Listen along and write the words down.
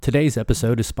Today's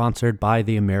episode is sponsored by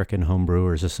the American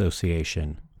Homebrewers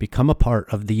Association. Become a part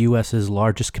of the U.S.'s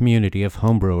largest community of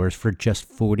homebrewers for just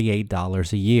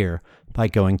 $48 a year by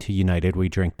going to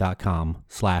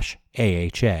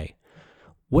unitedwedrink.com/AHA.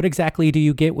 What exactly do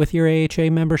you get with your AHA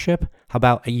membership? How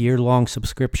about a year-long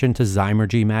subscription to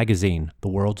Zymergy Magazine, the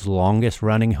world's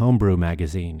longest-running homebrew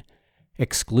magazine?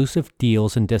 Exclusive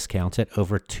deals and discounts at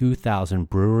over 2,000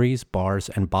 breweries, bars,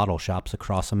 and bottle shops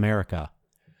across America.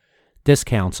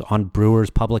 Discounts on Brewers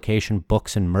publication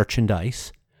books and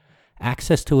merchandise.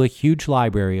 Access to a huge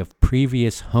library of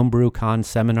previous HomebrewCon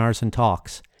seminars and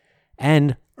talks.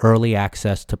 And early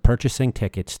access to purchasing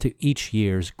tickets to each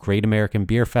year's Great American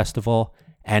Beer Festival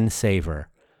and Savor.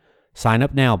 Sign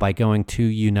up now by going to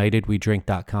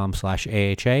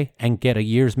unitedwedrink.com/AHA and get a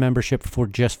year's membership for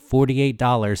just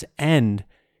 $48. And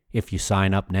if you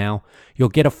sign up now, you'll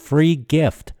get a free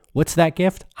gift. What's that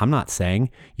gift? I'm not saying.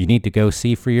 You need to go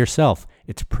see for yourself.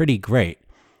 It's pretty great.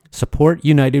 Support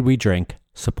United We Drink,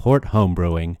 support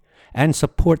homebrewing, and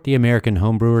support the American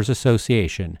Homebrewers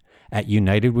Association at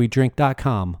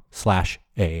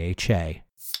unitedwedrink.com/AHA.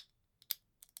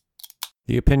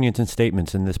 The opinions and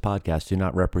statements in this podcast do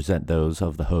not represent those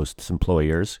of the host's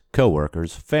employers,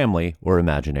 co-workers, family, or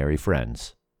imaginary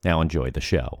friends. Now enjoy the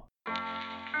show.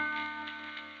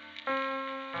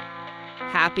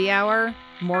 Happy hour?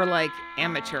 More like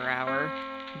amateur hour.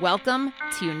 Welcome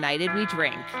to United We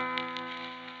Drink.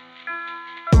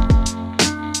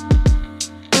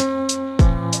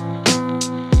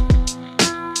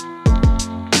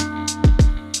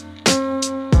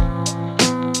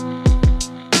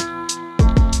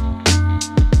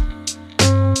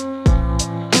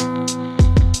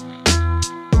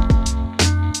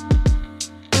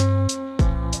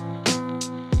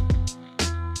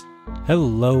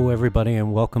 Hello, everybody,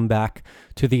 and welcome back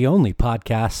to the only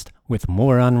podcast with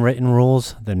more unwritten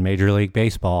rules than Major League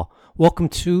Baseball. Welcome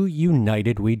to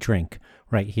United We Drink,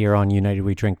 right here on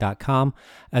unitedwedrink.com,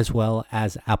 as well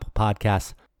as Apple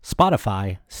Podcasts,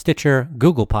 Spotify, Stitcher,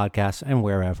 Google Podcasts, and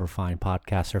wherever fine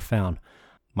podcasts are found.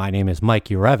 My name is Mike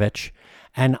Urevich,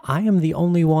 and I am the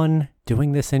only one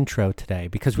doing this intro today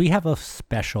because we have a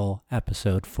special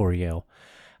episode for you.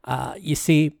 You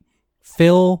see,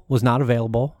 Phil was not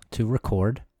available to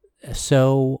record,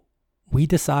 so we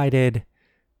decided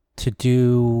to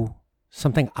do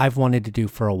something I've wanted to do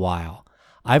for a while.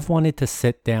 I've wanted to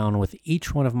sit down with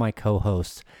each one of my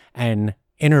co-hosts and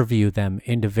interview them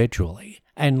individually.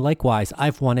 And likewise,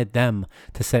 I've wanted them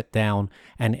to sit down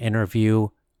and interview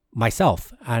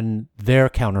myself and their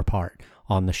counterpart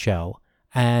on the show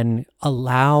and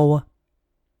allow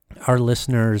our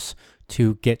listeners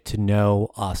to get to know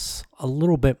us a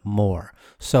little bit more.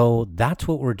 So that's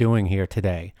what we're doing here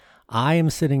today. I am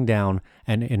sitting down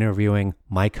and interviewing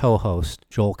my co-host,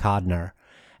 Joel Kodner,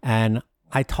 and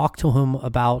I talked to him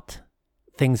about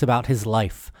things about his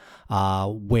life,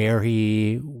 where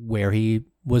he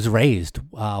was raised,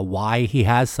 why he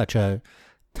has such a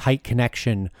tight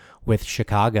connection with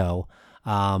Chicago,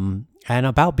 and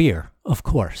about beer, of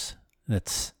course.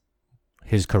 It's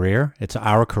his career. It's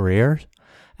our career.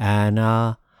 And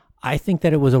I think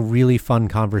that it was a really fun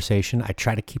conversation. I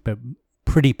try to keep it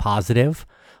pretty positive,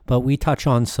 but we touch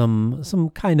on some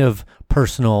kind of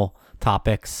personal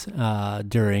topics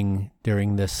during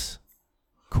this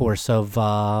course of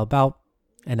about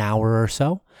an hour or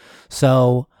so.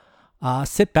 So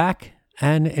sit back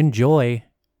and enjoy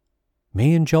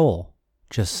me and Joel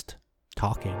just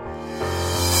talking.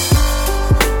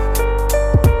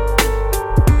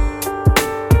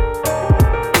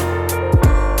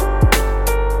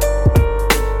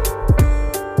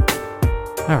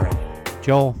 All right,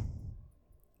 Joel,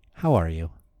 how are you?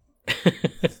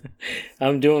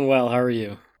 I'm doing well. How are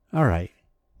you? All right.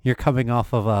 You're coming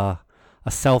off of a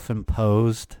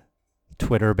self-imposed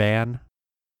Twitter ban.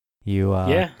 You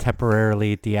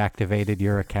temporarily deactivated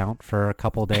your account for a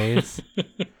couple days.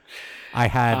 I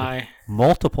had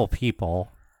multiple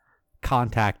people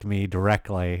contact me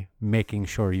directly, making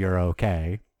sure you're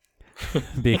okay,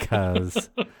 because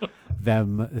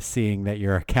them seeing that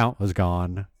your account was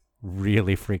gone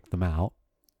really freaked them out.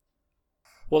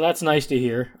 Well, that's nice to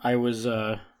hear. I was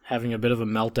having a bit of a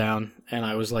meltdown, and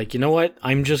I was like, you know what?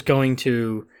 I'm just going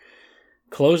to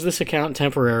close this account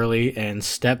temporarily and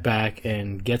step back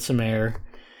and get some air,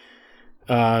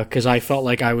 because I felt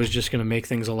like I was just going to make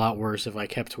things a lot worse if I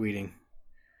kept tweeting.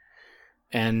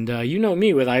 And you know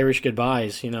me with Irish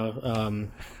goodbyes, and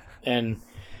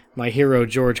my hero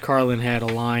George Carlin had a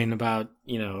line about,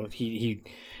 he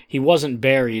wasn't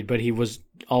buried, but he was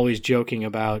always joking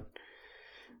about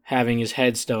having his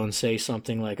headstone say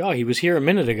something like, "Oh, he was here a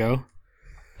minute ago."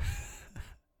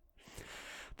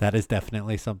 That is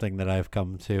definitely something that I've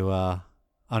come to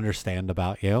understand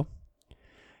about you.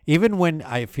 Even when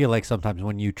I feel like sometimes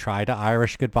when you try to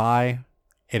Irish goodbye,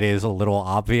 it is a little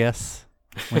obvious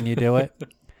when you do it.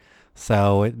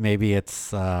 So maybe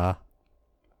it's, I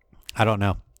don't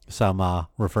know, some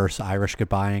reverse Irish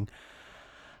goodbying.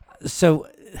 So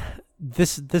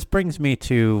this brings me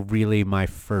to really my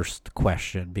first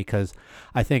question, because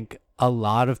I think a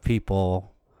lot of people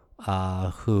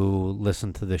who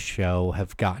listen to this show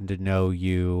have gotten to know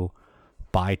you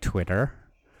by Twitter.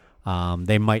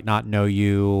 They might not know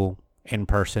you in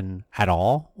person at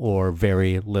all or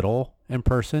very little in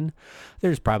person.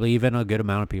 There's probably even a good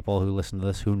amount of people who listen to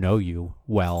this who know you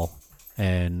well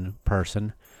in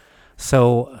person.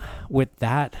 So with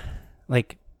that,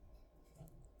 like,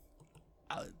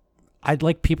 I'd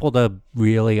like people to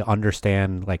really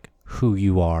understand like who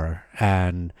you are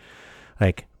and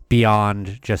like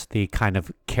beyond just the kind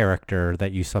of character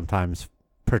that you sometimes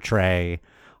portray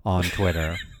on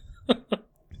Twitter.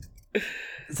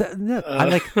 So, no,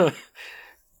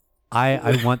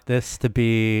 I want this to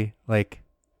be like,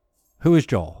 who is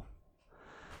Joel?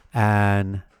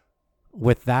 And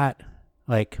with that,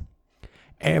 like,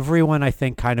 everyone I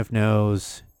think kind of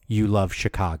knows you love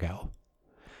Chicago.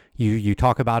 You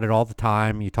talk about it all the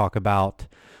time. You talk about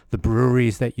the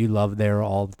breweries that you love there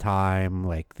all the time,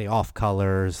 like the Off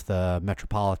Colors, the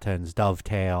Metropolitans,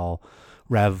 Dovetail,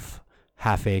 Rev,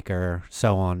 Half Acre,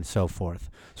 so on and so forth.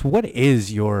 So what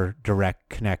is your direct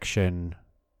connection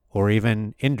or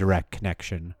even indirect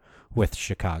connection with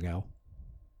Chicago?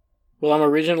 Well, I'm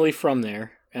originally from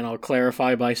there, and I'll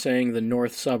clarify by saying the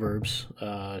north suburbs,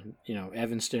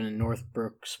 Evanston and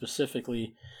Northbrook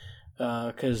specifically,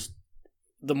 because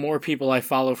the more people I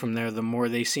follow from there, the more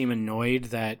they seem annoyed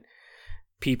that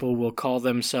people will call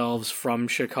themselves from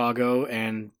Chicago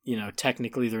and,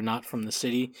 technically they're not from the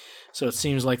city. So it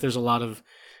seems like there's a lot of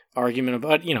argument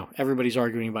about, everybody's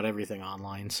arguing about everything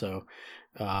online. So,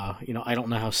 I don't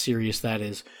know how serious that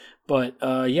is. But,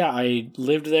 I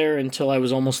lived there until I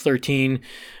was almost 13.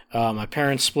 My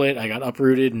parents split. I got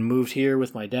uprooted and moved here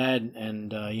with my dad.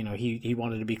 And, he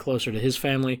wanted to be closer to his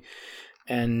family.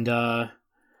 And,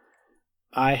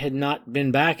 I had not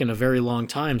been back in a very long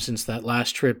time since that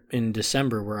last trip in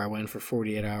December where I went for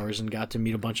 48 hours and got to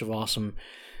meet a bunch of awesome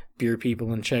beer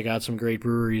people and check out some great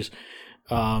breweries.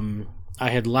 I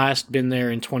had last been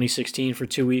there in 2016 for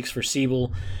 2 weeks for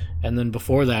Siebel, and then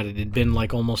before that it had been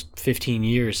like almost 15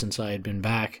 years since I had been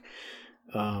back.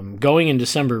 Going in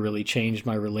December really changed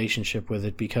my relationship with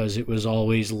it because it was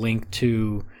always linked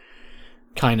to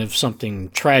kind of something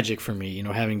tragic for me,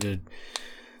 having to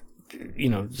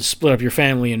split up your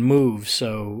family and move.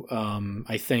 So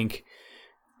I think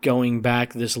going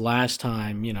back this last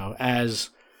time, as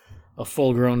a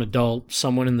full-grown adult,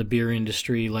 someone in the beer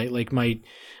industry, like my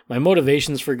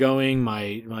motivations for going,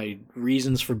 my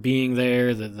reasons for being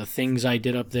there, the things I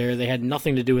did up there, they had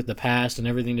nothing to do with the past and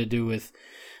everything to do with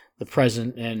the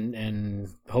present and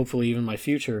hopefully even my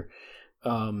future.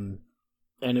 And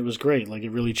it was great. Like,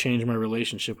 it really changed my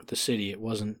relationship with the city. It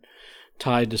wasn't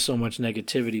tied to so much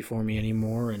negativity for me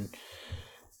anymore, and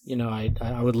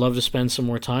I would love to spend some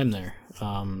more time there.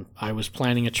 I was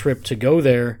planning a trip to go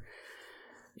there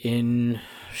in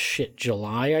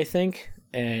July, I think,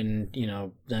 and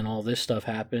then all this stuff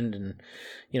happened, and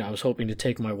I was hoping to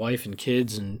take my wife and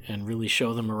kids and really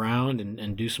show them around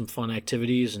and do some fun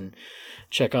activities and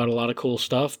check out a lot of cool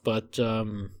stuff, but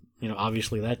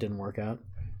obviously that didn't work out.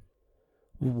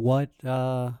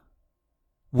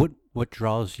 What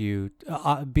draws you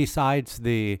besides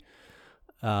the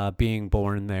being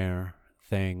born there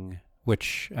thing,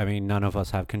 which I mean none of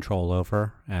us have control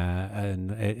over,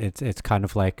 and it's kind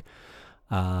of like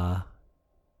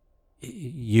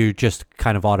you just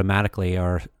kind of automatically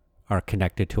are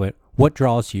connected to it. What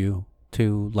draws you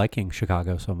to liking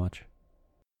Chicago so much?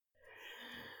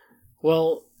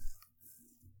 Well,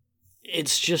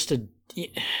 it's just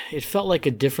it felt like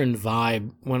a different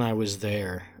vibe when I was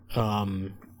there.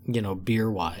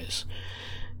 Beer-wise.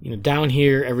 Down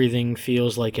here, everything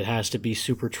feels like it has to be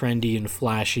super trendy and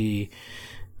flashy,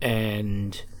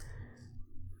 and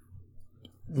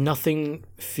nothing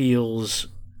feels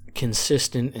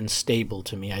consistent and stable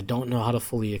to me. I don't know how to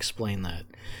fully explain that.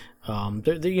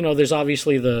 There's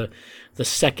obviously the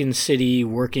second city,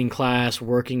 working class,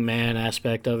 working man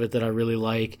aspect of it that I really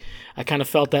like. I kind of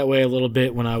felt that way a little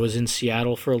bit when I was in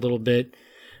Seattle for a little bit.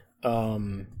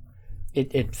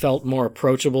 It felt more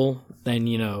approachable than,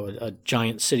 a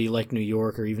giant city like New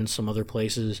York or even some other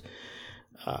places.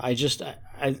 I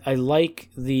like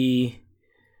the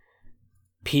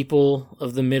people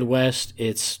of the Midwest.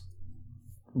 It's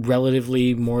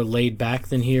relatively more laid back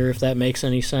than here, if that makes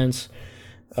any sense.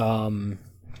 And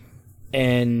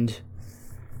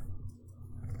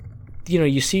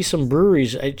you see some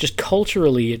breweries. Just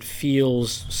culturally, it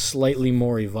feels slightly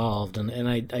more evolved. And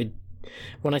I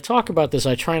when I talk about this,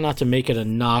 I try not to make it a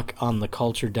knock on the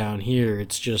culture down here.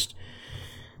 It's just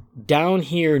down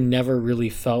here never really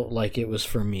felt like it was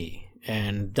for me.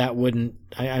 And that wouldn't,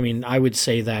 I would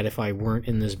say that if I weren't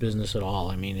in this business at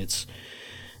all.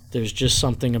 There's just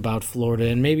something about Florida,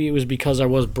 and maybe it was because I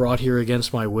was brought here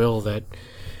against my will that,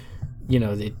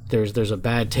 there's a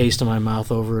bad taste in my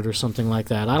mouth over it or something like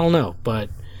that. I don't know, but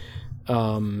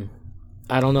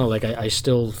I don't know. Like, I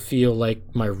still feel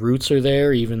like my roots are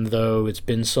there, even though it's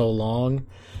been so long.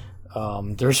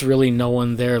 There's really no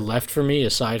one there left for me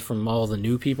aside from all the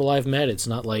new people I've met. It's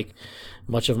not like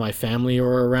much of my family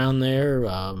are around there.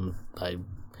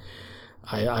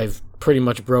 I've pretty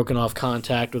much broken off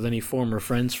contact with any former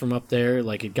friends from up there.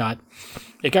 Like, it got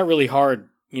really hard,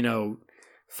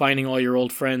 finding all your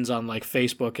old friends on like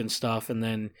Facebook and stuff, and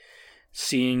then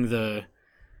seeing the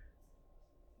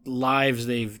lives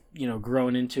they've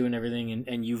grown into and everything,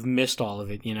 and you've missed all of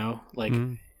it. Like,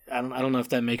 I don't know if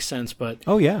that makes sense, but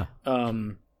oh yeah,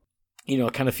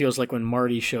 it kind of feels like when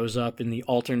Marty shows up in the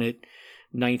alternate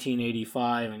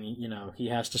 1985, and he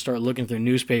has to start looking through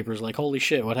newspapers, like, holy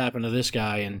shit, what happened to this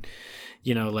guy? And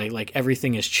like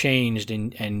everything has changed,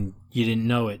 and you didn't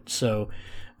know it. So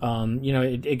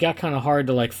it got kind of hard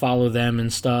to like follow them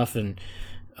and stuff, and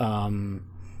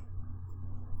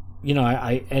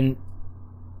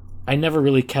I never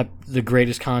really kept the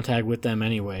greatest contact with them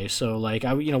anyway. So like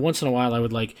once in a while I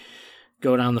would like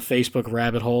go down the Facebook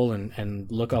rabbit hole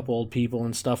and look up old people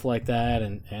and stuff like that,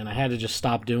 and I had to just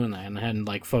stop doing that, and I had to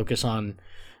like focus on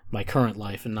my current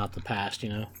life and not the past.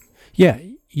 Yeah,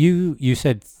 you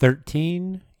said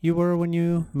 13 you were when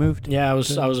you moved? Yeah, I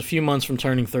was a few months from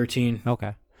turning 13.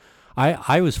 Okay.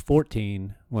 I was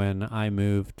 14 when I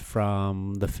moved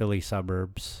from the Philly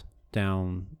suburbs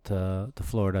down to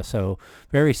Florida, so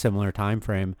very similar time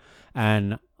frame.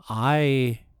 And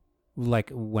when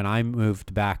I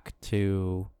moved back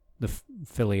to the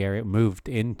Philly area, moved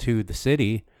into the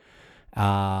city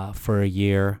for a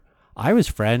year, I was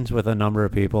friends with a number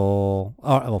of people,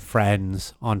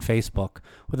 friends on Facebook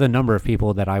with a number of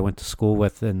people that I went to school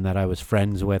with and that I was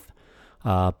friends with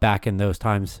back in those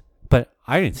times. But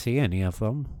I didn't see any of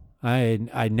them.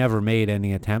 I never made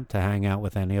any attempt to hang out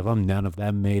with any of them. None of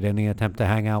them made any attempt to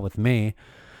hang out with me.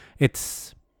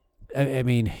 It's,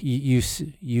 you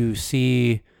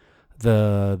see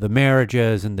the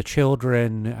marriages and the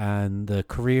children and the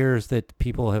careers that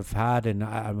people have had, and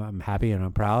I'm happy and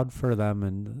I'm proud for them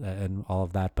and all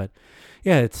of that. But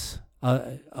yeah, it's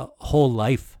a whole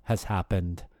life has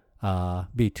happened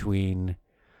between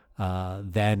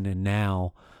then and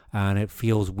now. And it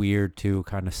feels weird to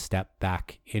kind of step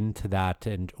back into that,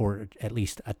 or at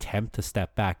least attempt to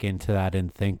step back into that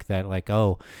and think that like,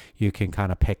 oh, you can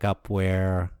kind of pick up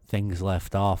where things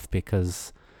left off,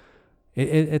 because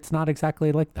it's not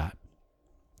exactly like that.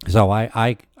 So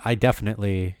I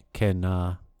definitely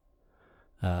can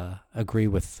agree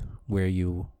with where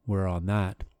you were on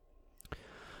that.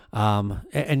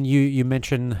 And you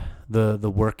mentioned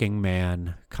the working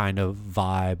man kind of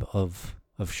vibe of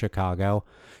Chicago.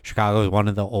 Chicago is one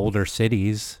of the older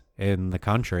cities in the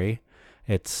country.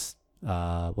 It's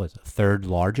third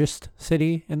largest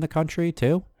city in the country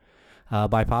too,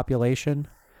 by population.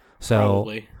 So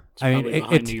probably. It's probably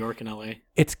behind New York and LA.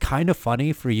 It's kind of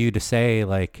funny for you to say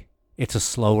like it's a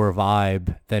slower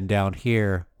vibe than down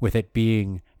here, with it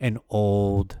being an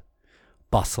old,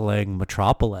 bustling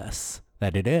metropolis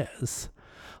that it is.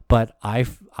 But I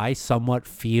somewhat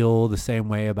feel the same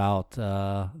way about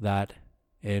that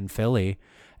in Philly,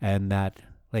 and that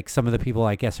like some of the people,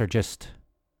 I guess,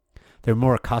 they're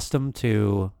more accustomed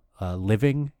to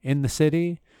living in the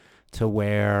city, to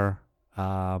where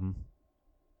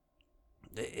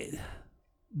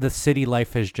the city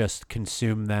life has just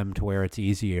consumed them to where it's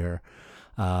easier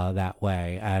that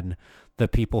way. And the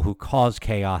people who cause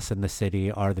chaos in the city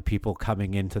are the people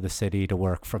coming into the city to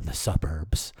work from the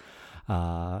suburbs,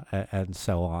 and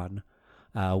so on.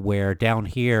 Where down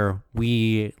here,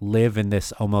 we live in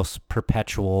this almost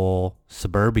perpetual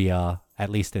suburbia, at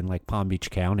least in like Palm Beach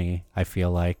County. I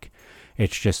feel like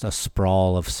it's just a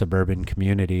sprawl of suburban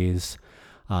communities.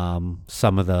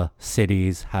 Some of the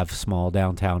cities have small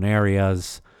downtown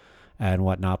areas and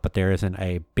whatnot, but there isn't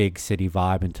a big city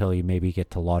vibe until you maybe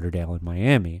get to Lauderdale and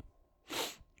Miami.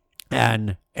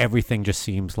 And everything just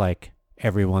seems like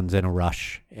everyone's in a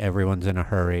rush. Everyone's in a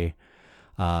hurry.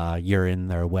 You're in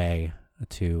their way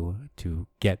to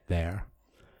get there.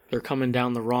 They're coming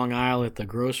down the wrong aisle at the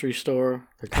grocery store.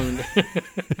 They're coming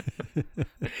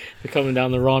They're coming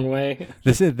down the wrong way.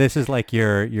 This is like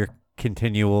your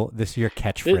continual. This is your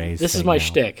catchphrase. This is thing my now.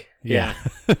 shtick. Yeah.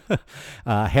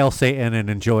 Hail Satan and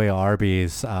enjoy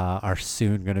Arby's are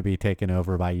soon going to be taken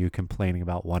over by you complaining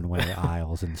about one-way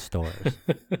aisles in stores.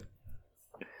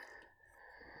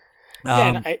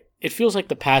 And it feels like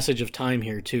the passage of time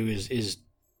here too is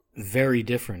very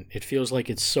different. It feels like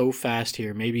it's so fast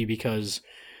here, maybe because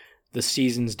the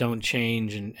seasons don't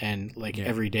change and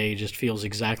every day just feels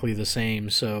exactly the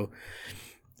same. So,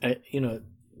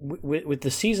 with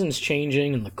the seasons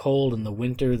changing and the cold and the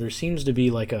winter, there seems to be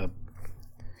like a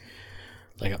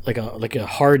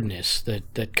hardness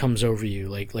that comes over you.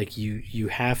 Like you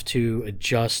have to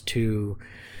adjust to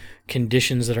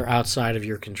conditions that are outside of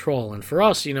your control. And for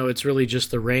us, it's really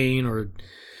just the rain or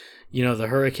the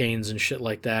hurricanes and shit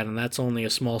like that, and that's only a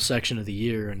small section of the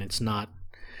year, and it's not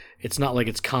like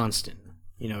it's constant.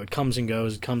 It comes and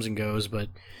goes, but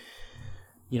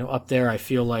up there I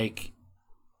feel like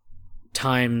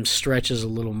time stretches a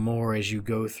little more as you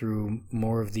go through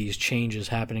more of these changes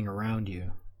happening around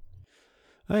you.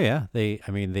 Oh yeah,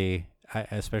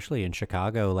 especially in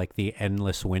Chicago, like the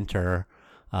endless winter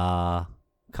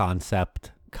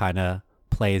concept kind of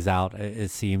plays out,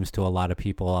 it seems, to a lot of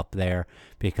people up there,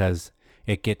 because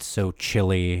it gets so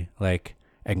chilly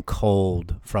and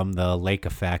cold from the lake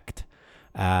effect,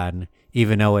 and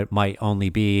even though it might only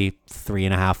be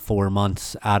 3.5, 4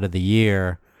 months out of the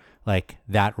year,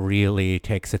 that really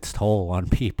takes its toll on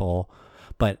people.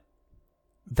 But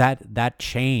that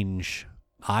change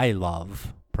I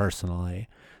love personally,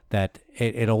 that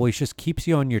it always just keeps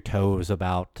you on your toes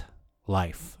about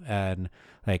life. And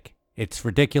it's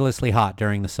ridiculously hot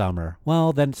during the summer.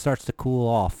 Well, then it starts to cool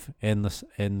off in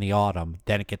the autumn.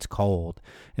 Then it gets cold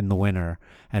in the winter.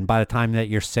 And by the time that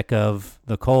you're sick of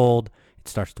the cold, it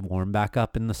starts to warm back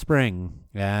up in the spring,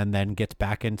 and then gets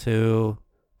back into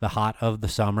the hot of the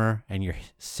summer, and you're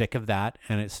sick of that,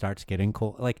 and it starts getting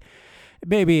cold.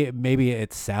 Maybe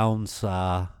it sounds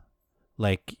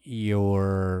like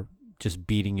you're just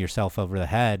beating yourself over the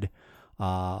head,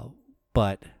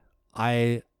 but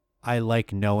I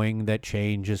like knowing that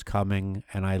change is coming,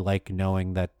 and I like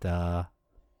knowing that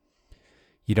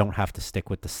you don't have to stick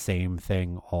with the same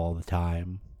thing all the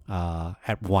time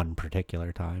at one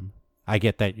particular time. I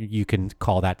get that you can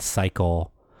call that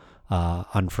cycle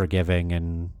unforgiving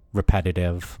and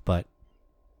repetitive, but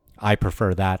I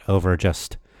prefer that over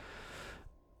just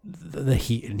the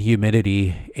heat and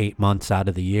humidity 8 months out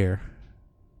of the year.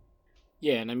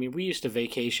 Yeah, and we used to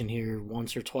vacation here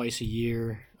once or twice a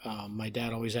year. My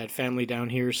dad always had family down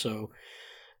here, so,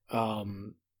 but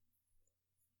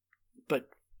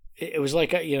it was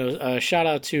like, shout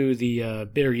out to the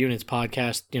Bitter Units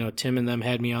podcast. Tim and them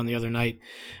had me on the other night,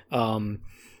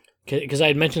 because I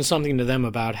had mentioned something to them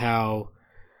about how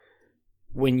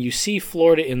when you see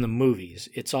Florida in the movies,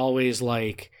 it's always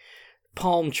like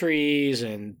palm trees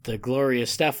and the Gloria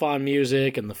Estefan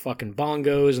music and the fucking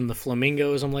bongos and the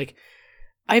flamingos. I'm like,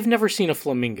 I've never seen a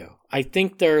flamingo. I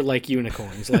think they're like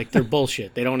unicorns. They're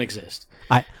bullshit. They don't exist.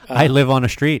 I live on a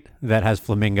street that has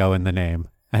flamingo in the name,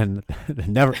 and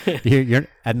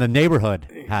and the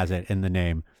neighborhood has it in the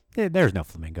name. There's no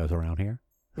flamingos around here.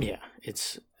 Yeah,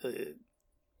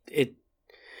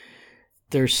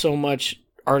 there's so much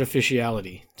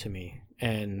artificiality to me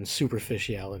and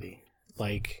superficiality.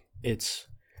 I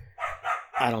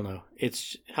don't know.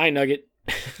 It's hi Nugget.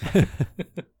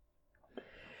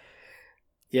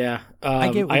 Yeah, I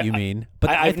get what you mean, but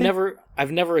I've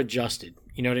never adjusted.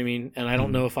 You know what I mean? And I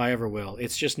don't know if I ever will.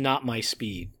 It's just not my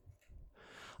speed.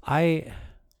 I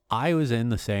was in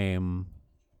the same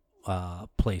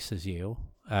place as you,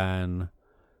 and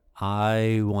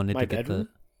I wanted My to get bedroom?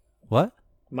 what?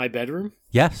 My bedroom?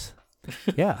 Yes.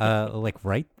 Yeah,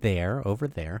 right there, over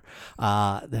there.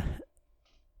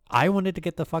 I wanted to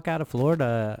get the fuck out of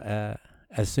Florida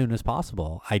as soon as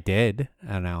possible. I did,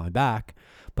 and now I'm back.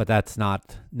 But that's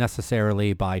not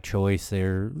necessarily by choice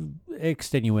or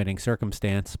extenuating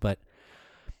circumstance. But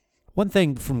one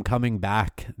thing from coming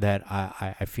back that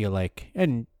I feel like,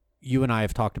 and you and I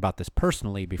have talked about this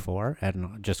personally before, and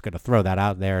I'm just going to throw that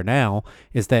out there now,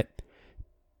 is that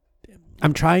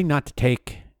I'm trying not to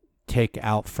take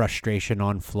out frustration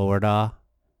on Florida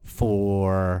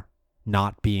for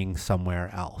not being somewhere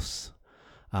else.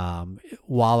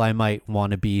 While I might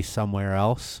want to be somewhere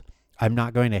else, I'm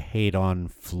not going to hate on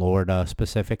Florida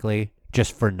specifically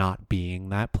just for not being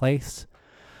that place.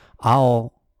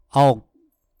 I'll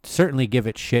certainly give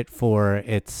it shit for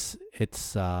its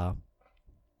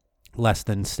less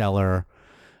than stellar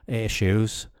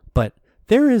issues, but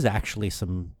there is actually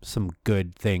some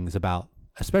good things about,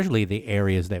 especially the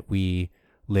areas that we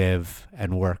live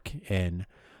and work in.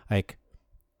 Like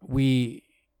we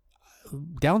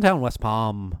downtown West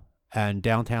Palm and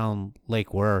downtown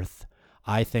Lake Worth,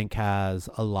 I think has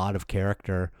a lot of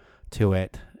character to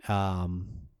it,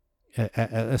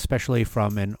 especially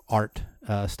from an art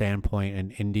standpoint,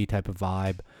 an indie type of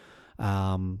vibe.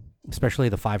 Especially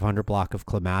the 500 block of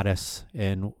Clematis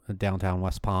in downtown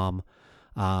West Palm.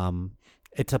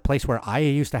 It's a place where I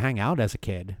used to hang out as a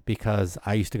kid because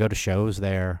I used to go to shows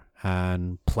there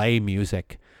and play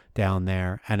music down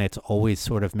there. And it's always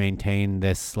sort of maintained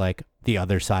this, like, the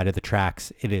other side of the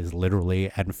tracks. It is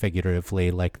literally and figuratively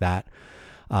like that.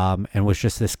 And was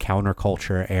just this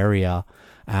counterculture area.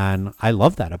 And I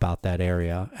love that about that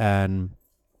area. And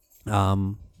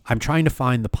I'm trying to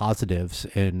find the positives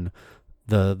in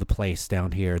the place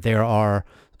down here. There are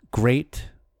great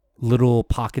little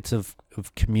pockets of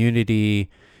community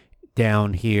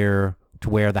down here to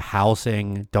where the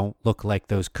housing don't look like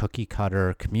those cookie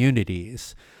cutter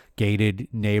communities, gated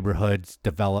neighborhoods,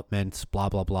 developments, blah,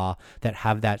 blah, blah, that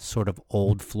have that sort of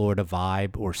old Florida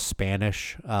vibe or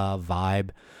Spanish vibe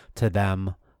to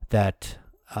them that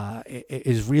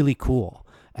is really cool.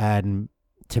 And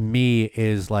to me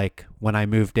is like when I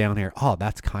moved down here, oh,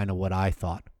 that's kind of what I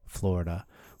thought Florida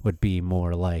would be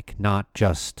more like, not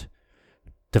just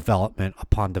development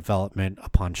upon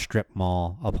strip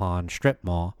mall upon strip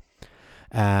mall.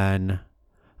 And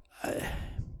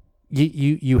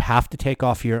you have to take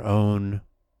off your own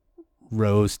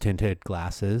rose tinted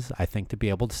glasses, I think, to be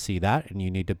able to see that. And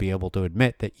you need to be able to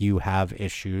admit that you have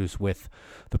issues with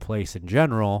the place in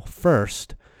general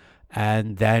first,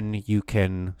 and then you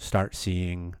can start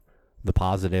seeing the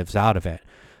positives out of it.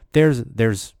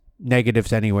 There's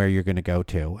negatives anywhere you're going to go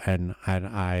to, and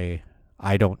I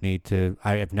don't need to.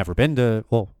 I have never been to.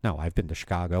 Well, no, I've been to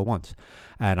Chicago once,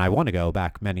 and I want to go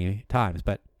back many times.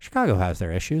 But Chicago has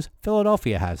their issues.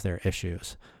 Philadelphia has their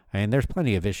issues. I mean, there's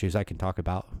plenty of issues I can talk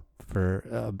about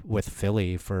for with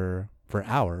Philly for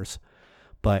hours.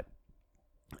 But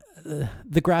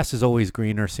the grass is always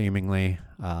greener, seemingly,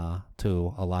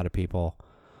 to a lot of people.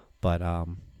 But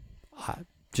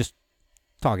just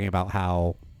talking about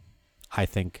how I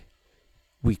think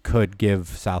we could give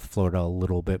South Florida a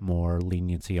little bit more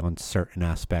leniency on certain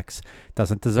aspects.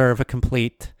 Doesn't deserve a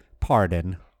complete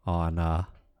pardon on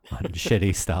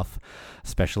shitty stuff,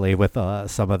 especially with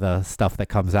some of the stuff that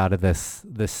comes out of this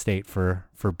state for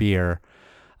beer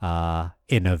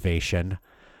innovation.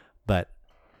 But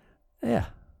yeah.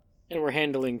 And we're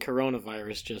handling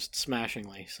coronavirus just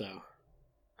smashingly, so.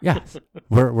 Yeah,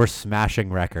 we're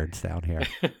smashing records down here.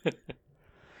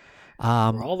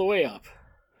 We're all the way up.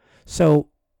 So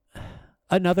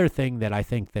another thing that I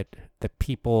think that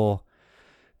people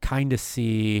kind of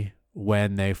see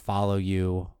when they follow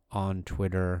you on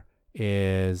Twitter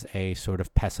is a sort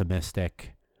of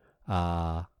pessimistic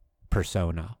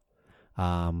persona.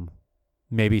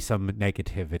 Maybe some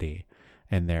negativity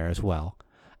in there as well.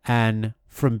 And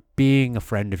from being a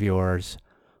friend of yours,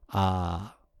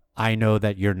 I know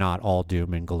that you're not all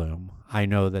doom and gloom. I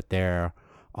know that there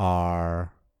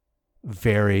are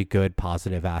very good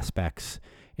positive aspects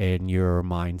in your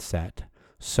mindset.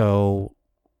 So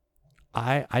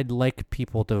I'd like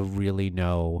people to really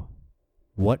know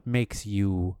what makes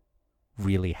you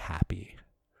really happy.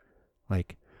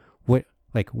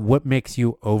 What makes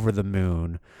you over the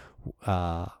moon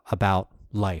about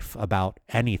life, about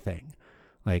anything,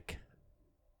 like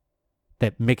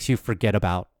that makes you forget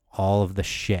about all of the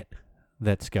shit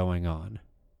that's going on.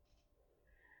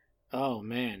 Oh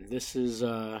man, this is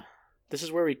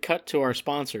where we cut to our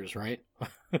sponsors, right?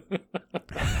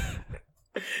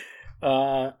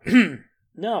 No,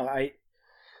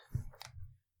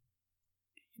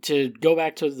 to go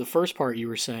back to the first part you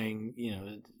were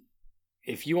saying,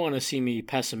 if you want to see me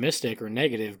pessimistic or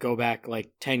negative, go back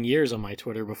like 10 years on my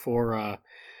Twitter before I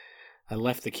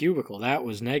left the cubicle. That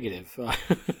was negative.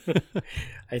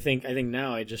 I think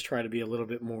now I just try to be a little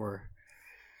bit more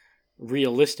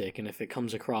realistic, and if it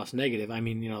comes across negative, I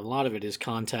mean, a lot of it is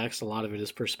context, a lot of it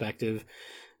is perspective.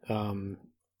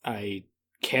 I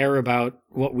care about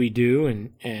what we do,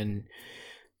 and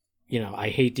I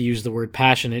hate to use the word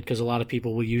passionate because a lot of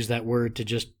people will use that word to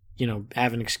just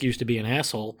have an excuse to be an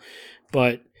asshole,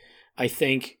 but I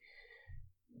think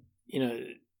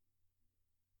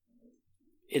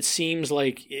it seems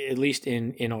like, at least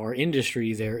in our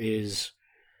industry, there is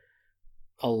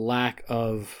a lack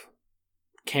of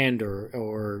candor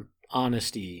or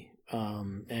honesty.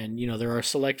 And, there are a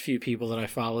select few people that I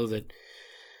follow that,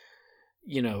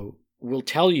 will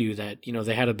tell you that,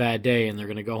 they had a bad day and they're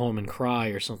going to go home and cry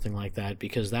or something like that,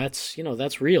 because that's,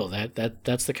 that's real.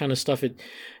 That's the kind of stuff.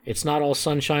 It's not all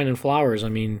sunshine and flowers. I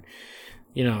mean,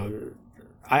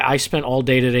 I spent all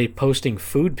day today posting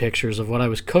food pictures of what I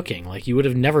was cooking. Like, you would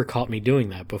have never caught me doing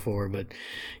that before, but,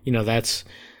 that's...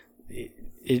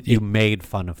 You made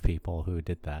fun of people who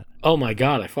did that. Oh my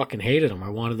God, I fucking hated them. I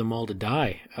wanted them all to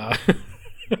die.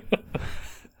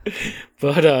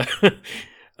 But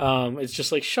it's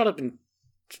just like, shut up and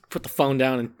put the phone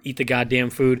down and eat the goddamn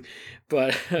food.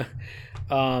 But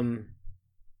no,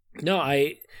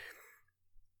 I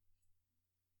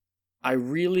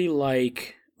really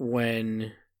like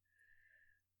when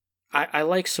I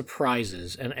like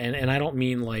surprises, and I don't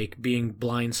mean like being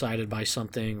blindsided by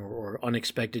something or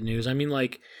unexpected news. I mean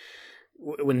like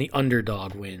when the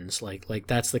underdog wins, like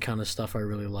that's the kind of stuff I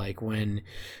really like. When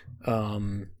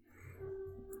the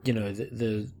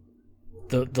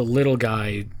little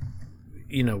guy,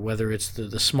 whether it's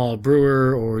the small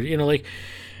brewer or like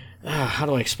how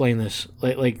do I explain this?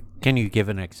 Like can you give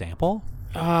an example?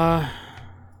 I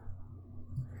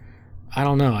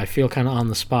don't know. I feel kind of on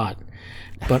the spot.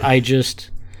 But I just,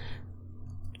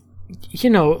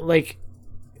 like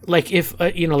if,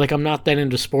 like I'm not that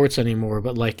into sports anymore,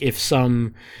 but like if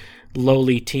some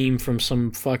lowly team from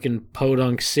some fucking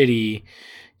podunk city,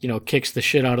 kicks the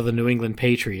shit out of the New England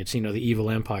Patriots, the evil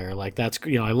empire, like that's,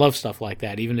 I love stuff like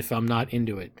that, even if I'm not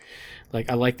into it. Like,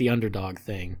 I like the underdog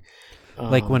thing.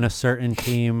 Like when a certain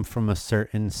team from a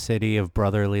certain city of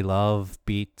brotherly love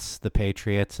beats the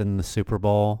Patriots in the Super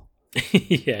Bowl.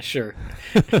 Yeah, sure.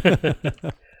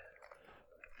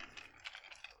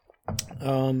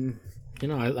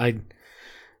 I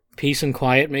peace and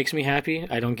quiet makes me happy.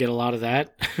 I don't get a lot of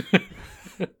that.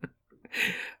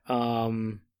 I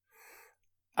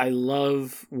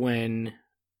love when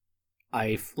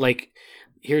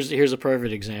here's a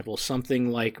perfect example.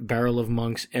 Something like Barrel of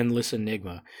Monk's Endless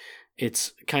Enigma.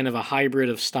 It's kind of a hybrid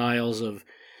of styles of,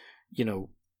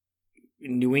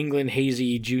 New England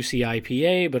hazy, juicy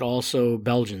IPA, but also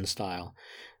Belgian style.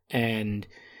 And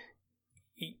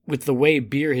with the way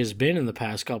beer has been in the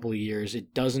past couple of years,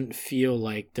 it doesn't feel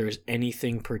like there's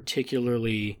anything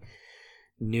particularly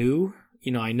new.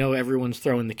 I know everyone's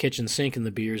throwing the kitchen sink in the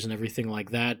beers and everything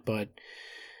like that, but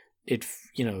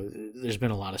there's been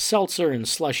a lot of seltzer and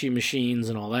slushy machines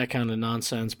and all that kind of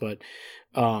nonsense. But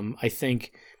I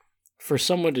think for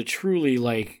someone to truly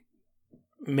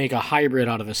make a hybrid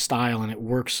out of a style and it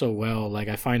works so well, like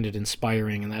I find it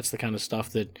inspiring, and that's the kind of stuff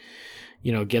that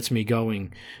gets me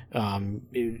going.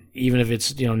 Even if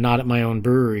it's not at my own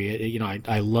brewery,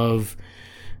 I love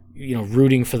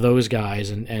rooting for those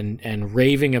guys and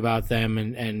raving about them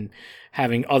and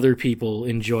having other people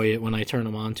enjoy it when I turn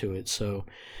them onto it. So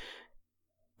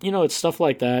it's stuff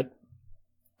like that.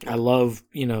 I love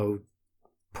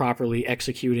properly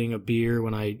executing a beer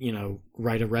when I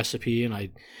write a recipe and I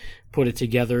put it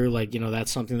together, that's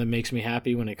something that makes me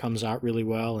happy when it comes out really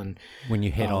well. And when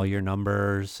you hit all your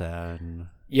numbers and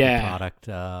the product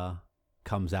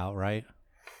comes out right.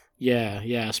 Yeah,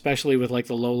 especially with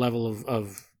the low level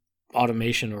of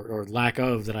automation or lack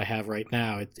of that I have right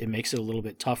now, it makes it a little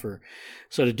bit tougher.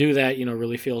 So to do that,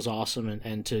 really feels awesome,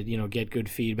 and to get good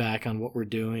feedback on what we're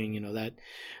doing,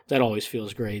 that always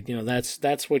feels great.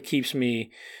 That's what keeps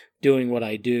me doing what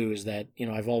I do, is that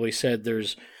I've always said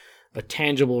there's a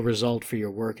tangible result for your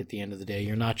work at the end of the day.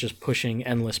 You're not just pushing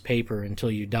endless paper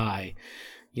until you die.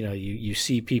 You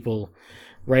see people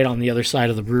right on the other side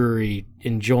of the brewery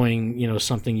enjoying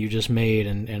something you just made,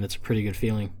 and it's a pretty good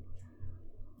feeling.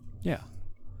 Yeah.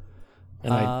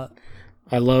 And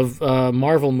I love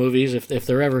Marvel movies if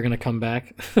they're ever going to come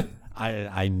back.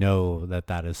 I know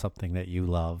that is something that you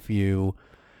love. You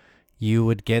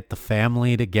would get the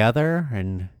family together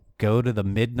and go to the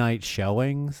midnight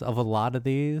showings of a lot of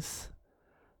these.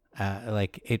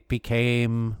 It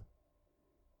became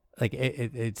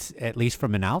it's at least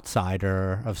from an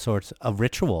outsider of sorts a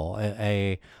ritual,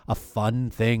 a fun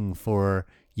thing for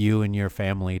you and your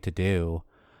family to do.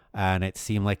 And it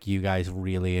seemed like you guys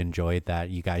really enjoyed that.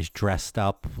 You guys dressed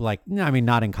up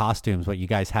not in costumes, but you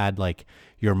guys had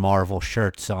your Marvel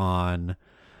shirts on,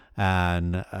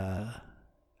 and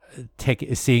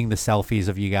seeing the selfies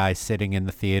of you guys sitting in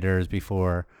the theaters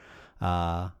before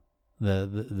the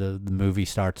movie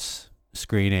starts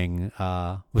screening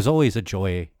was always a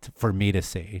joy for me to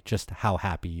see, just how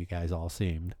happy you guys all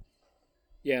seemed.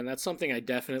 Yeah, and that's something I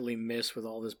definitely miss with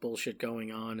all this bullshit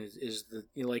going on, is the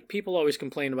people always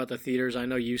complain about the theaters. I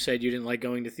know you said you didn't like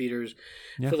going to theaters.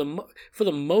 Yeah. For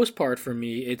the most part, for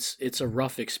me, it's a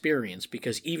rough experience,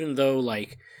 because even though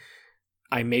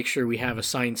I make sure we have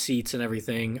assigned seats and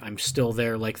everything, I'm still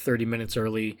there 30 minutes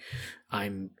early.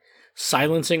 I'm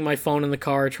silencing my phone in the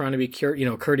car, trying to be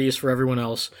courteous for everyone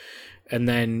else. And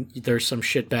then there's some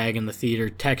shitbag in the theater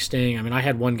texting. I mean, I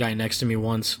had one guy next to me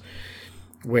once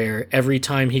where every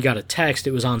time he got a text,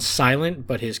 it was on silent,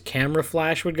 but his camera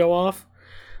flash would go off.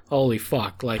 Holy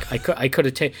fuck! Like I could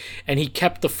have taken, and he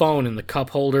kept the phone in the cup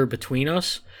holder between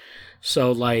us.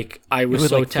 So like I was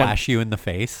so tempted. Flash you in the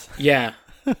face. Yeah,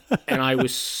 and I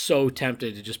was so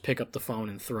tempted to just pick up the phone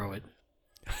and throw it.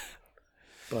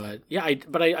 But yeah,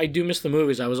 I do miss the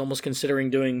movies. I was almost considering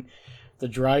doing the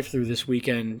drive-through this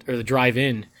weekend, or the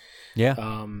drive-in. Yeah.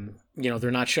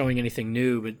 They're not showing anything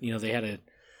new, but they had a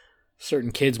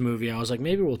certain kids movie. I was like,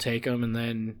 maybe we'll take them, and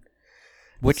then.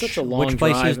 Which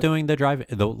place is doing the drive?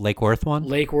 The Lake Worth one?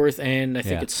 Lake Worth, and I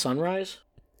think it's Sunrise.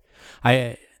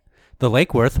 The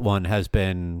Lake Worth one has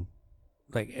been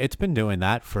it's been doing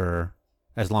that for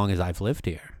as long as I've lived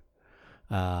here,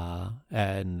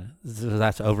 and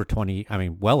that's over 20. I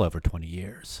mean, well over 20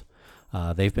 years.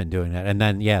 They've been doing that, and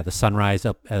then the Sunrise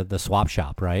up at the Swap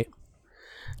Shop, right?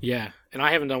 Yeah, and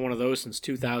I haven't done one of those since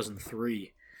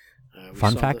 2003.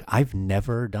 Fun fact: I've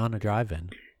never done a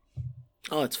drive-in.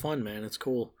 Oh, it's fun, man. It's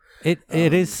cool. It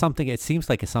is something. It seems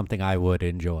like it's something I would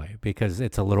enjoy because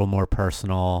it's a little more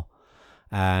personal,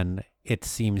 and it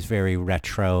seems very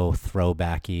retro,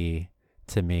 throwbacky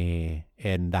to me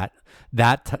in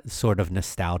that sort of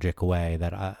nostalgic way.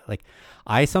 That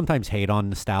I sometimes hate on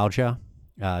nostalgia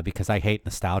because I hate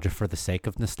nostalgia for the sake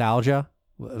of nostalgia,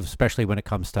 especially when it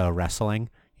comes to wrestling.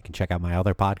 You can check out my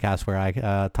other podcast where I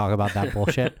talk about that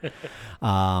bullshit.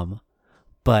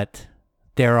 But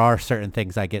there are certain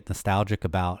things I get nostalgic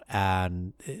about,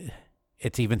 and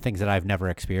it's even things that I've never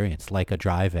experienced, like a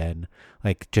drive-in,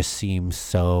 just seems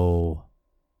so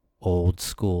old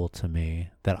school to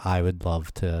me that I would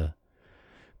love to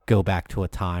go back to a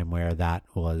time where that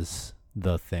was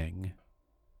the thing.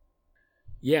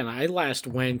 Yeah, and I last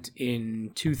went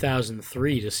in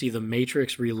 2003 to see The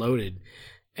Matrix Reloaded,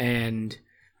 and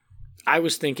I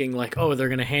was thinking they're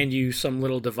going to hand you some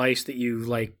little device that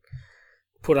you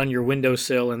put on your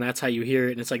windowsill, and that's how you hear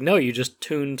it. And it's no, you just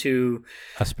tune to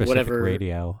a specific whatever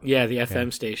radio. Yeah, the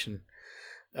FM station.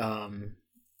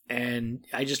 And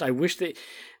I wish that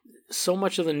so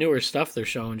much of the newer stuff they're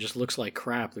showing just looks like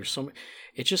crap.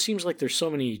 It just seems like there's so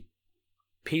many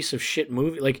piece of shit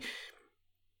movie.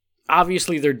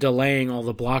 Obviously they're delaying all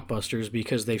the blockbusters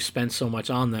because they've spent so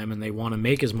much on them and they want to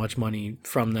make as much money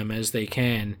from them as they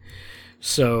can.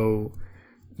 So,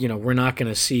 we're not going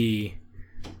to see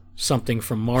something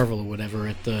from Marvel or whatever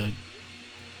at the...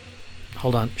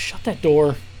 Hold on. Shut that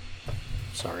door.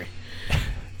 Sorry.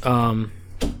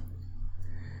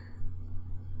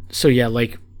 So yeah,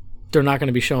 they're not going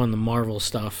to be showing the Marvel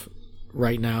stuff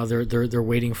right now. They're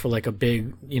waiting for a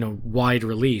big, wide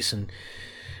release. And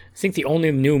I think the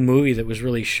only new movie that was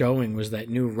really showing was that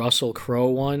new Russell Crowe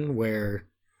one where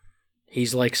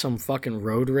he's some fucking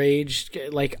road rage.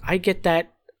 I get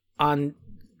that on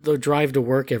the drive to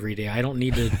work every day. I don't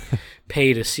need to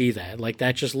pay to see that.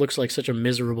 That just looks like such a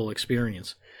miserable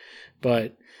experience.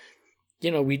 But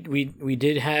we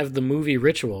did have the movie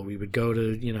ritual. We would go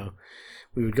to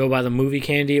we would go buy the movie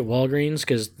candy at Walgreens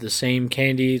because the same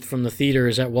candy from the theater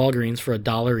is at Walgreens for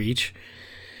 $1 each.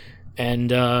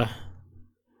 And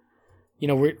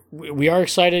we are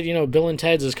excited. Bill and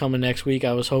Ted's is coming next week.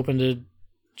 I was hoping to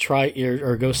try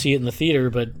or go see it in the theater,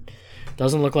 but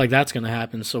doesn't look like that's going to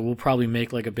happen. So we'll probably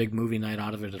make a big movie night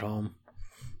out of it at home.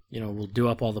 We'll do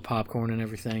up all the popcorn and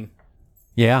everything.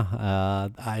 Yeah,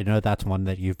 I know that's one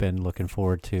that you've been looking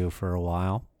forward to for a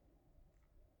while.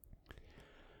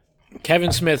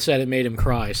 Kevin Smith said it made him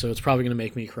cry, so it's probably going to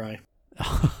make me cry.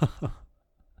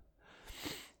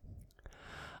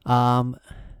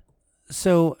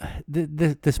 So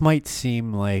this might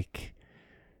seem like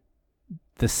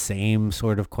the same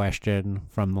sort of question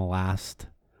from the last,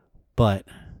 but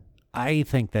I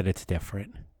think that it's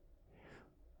different.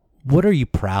 What are you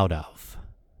proud of?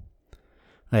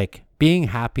 Being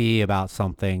happy about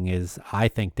something is, I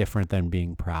think, different than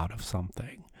being proud of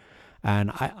something.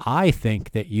 And I think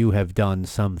that you have done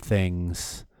some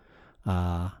things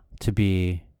to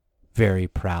be very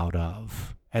proud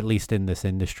of, at least in this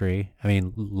industry. I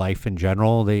mean, life in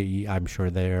general, I'm sure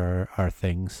there are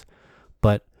things.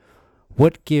 But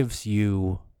what gives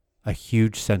you a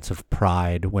huge sense of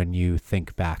pride when you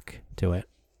think back to it?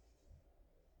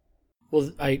 Well,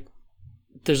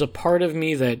 there's a part of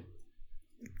me that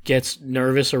gets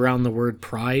nervous around the word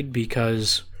pride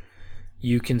because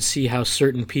you can see how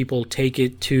certain people take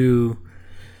it to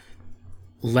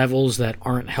levels that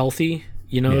aren't healthy.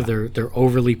 They're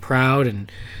overly proud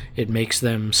and it makes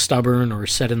them stubborn or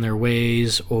set in their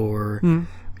ways or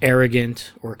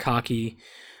arrogant or cocky.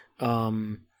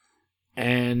 And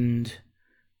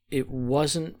it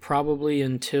wasn't probably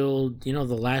until, the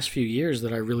last few years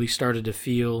that I really started to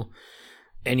feel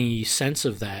any sense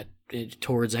of that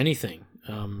towards anything.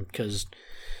 Because,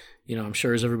 I'm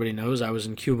sure as everybody knows, I was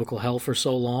in cubicle hell for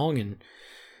so long, and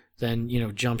then,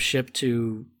 jump ship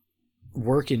to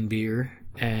work in beer.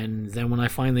 And then when I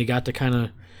finally got to kind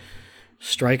of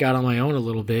strike out on my own a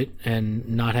little bit and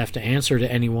not have to answer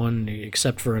to anyone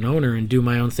except for an owner and do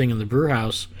my own thing in the brew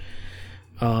house,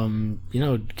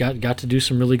 got to do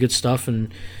some really good stuff.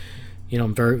 And,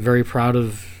 I'm very, very proud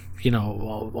of,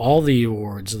 all the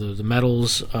awards, the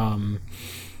medals,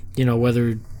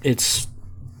 whether it's,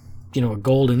 a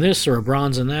gold in this or a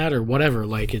bronze in that or whatever.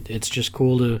 Like, it's just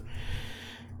cool to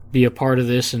be a part of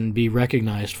this and be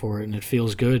recognized for it. And it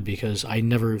feels good because I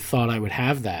never thought I would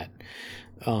have that.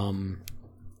 I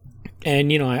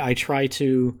try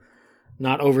to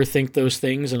not overthink those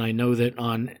things. And I know that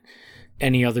on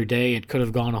any other day, it could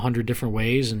have gone 100 different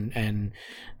ways, and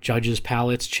judges'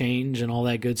 palates change and all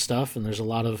that good stuff. And there's a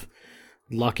lot of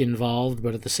luck involved,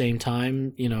 but at the same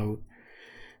time,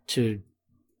 to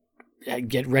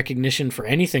get recognition for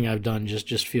anything I've done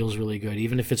just feels really good.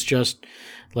 Even if it's just,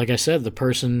 like I said, the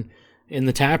person in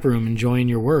the tap room enjoying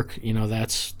your work,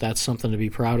 that's something to be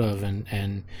proud of,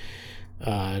 and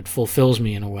it fulfills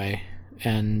me in a way.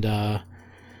 And I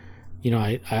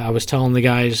was telling the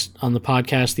guys on the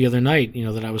podcast the other night,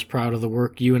 that I was proud of the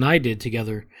work you and I did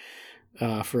together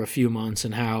for a few months,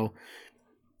 and how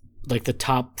like the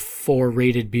top 4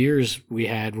 rated beers we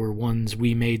had were ones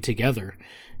we made together.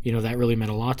 That really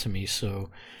meant a lot to me. So,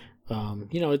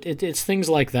 it's things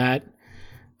like that.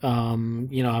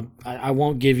 I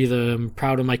won't give you the I'm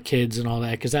proud of my kids and all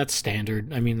that, because that's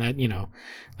standard. I mean,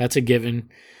 that's a given.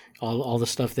 All the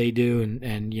stuff they do,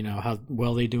 and how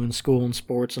well they do in school and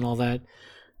sports and all that.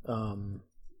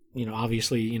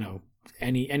 Obviously,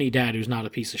 any dad who's not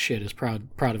a piece of shit is proud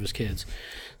of his kids.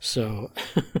 So,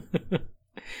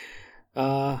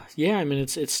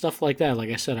 it's stuff like that.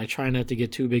 Like I said, I try not to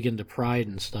get too big into pride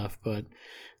and stuff, but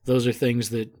those are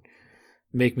things that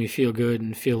make me feel good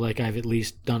and feel like I've at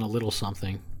least done a little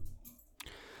something.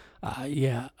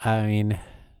 I mean,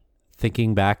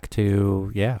 thinking back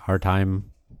to, our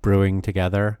time brewing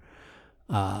together,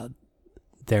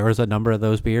 there was a number of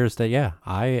those beers that,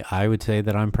 I would say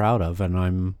that I'm proud of,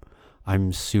 and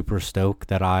I'm super stoked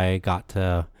that I got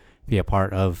to be a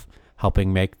part of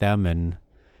helping make them, and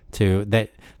that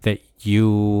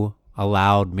you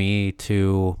allowed me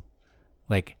to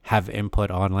like have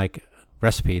input on like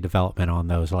recipe development on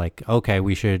those. Like, okay,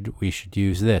 we should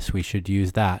use this, we should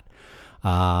use that,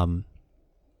 and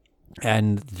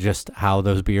just how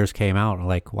those beers came out.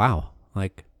 Like, wow,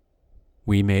 like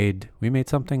we made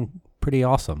something pretty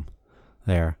awesome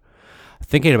there.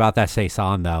 Thinking about that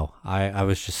saison though, I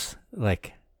was just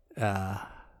like,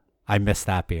 I missed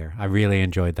that beer. I really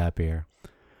enjoyed that beer.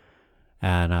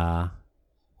 And well,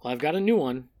 I've got a new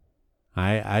one.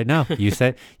 I know. You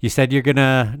said you're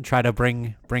gonna try to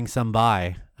bring some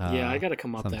by. Yeah, I gotta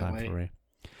come up that way. For me.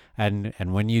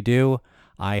 And when you do,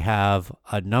 I have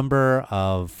a number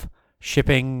of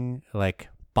shipping, like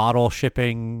bottle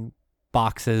shipping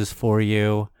boxes for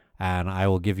you, and I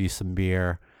will give you some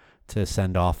beer to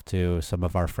send off to some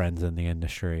of our friends in the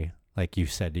industry, like you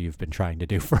said you've been trying to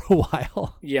do for a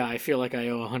while. Yeah, I feel like I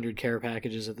owe 100 care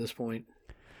packages at this point.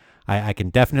 I can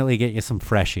definitely get you some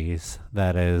freshies.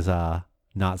 That is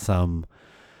not some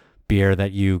beer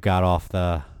that you got off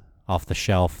the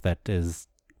shelf that is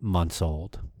months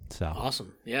old. So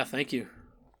awesome. Yeah, thank you.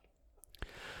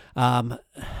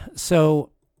 So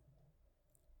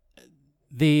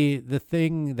the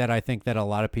thing that I think that a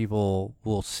lot of people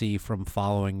will see from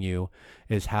following you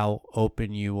is how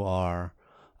open you are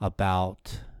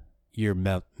about your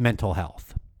mental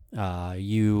health.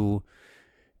 You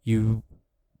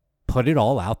put it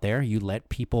all out there. You let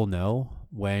people know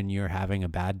when you're having a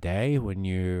bad day, when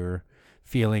you're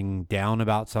feeling down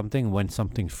about something, when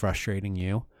something's frustrating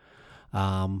you.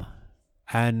 And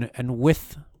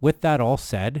with that all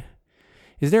said,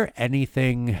 is there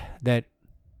anything that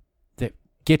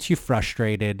gets you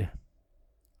frustrated,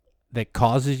 that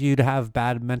causes you to have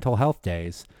bad mental health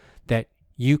days, that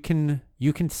you can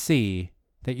see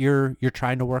that you're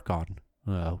trying to work on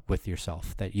with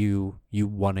yourself, that you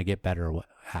want to get better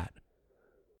at?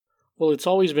 Well, it's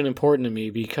always been important to me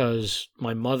because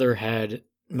my mother had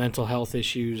mental health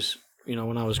issues,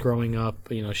 when I was growing up.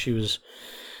 She was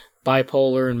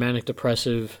bipolar and manic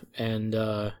depressive, and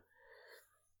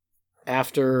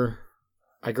after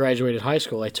I graduated high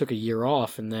school, I took a year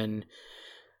off, and then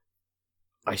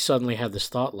I suddenly had this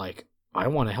thought, like, I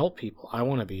want to help people. I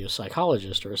want to be a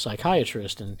psychologist or a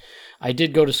psychiatrist, and I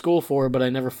did go to school for it, but I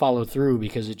never followed through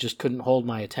because it just couldn't hold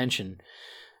my attention.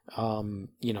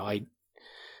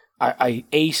 I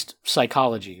aced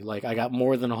psychology. Like, I got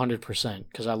more than 100%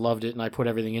 because I loved it and I put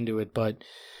everything into it. But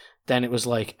then it was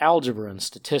like algebra and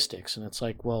statistics. And it's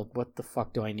like, well, what the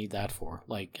fuck do I need that for?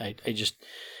 Like, I just,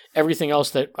 everything else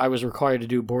that I was required to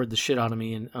do bored the shit out of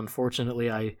me. And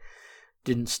unfortunately, I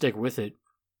didn't stick with it.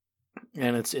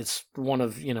 And it's one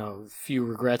of, few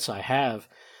regrets I have.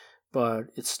 But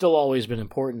it's still always been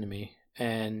important to me.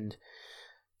 And,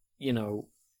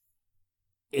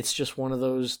 it's just one of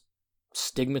those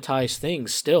stigmatized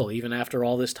things still, even after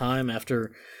all this time,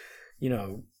 after,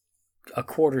 a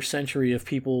quarter century of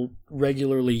people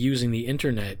regularly using the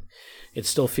internet. It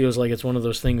still feels like it's one of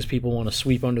those things people want to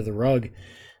sweep under the rug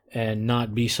and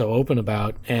not be so open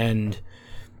about. And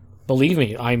believe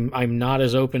me, I'm not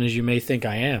as open as you may think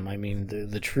I am. I mean,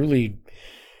 the truly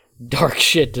dark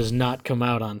shit does not come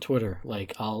out on Twitter.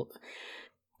 Like,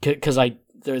 because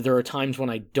there are times when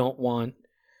I don't want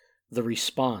the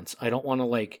response. I don't want to,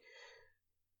 like,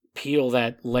 peel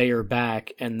that layer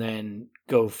back and then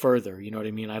go further. You know what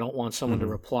I mean? I don't want someone to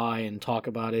reply and talk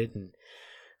about it. And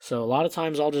so a lot of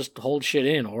times I'll just hold shit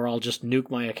in, or I'll just nuke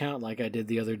my account like I did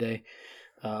the other day.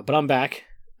 But I'm back.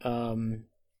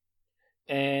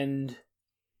 And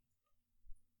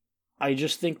I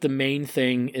just think the main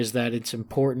thing is that it's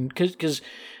important because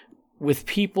with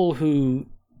people who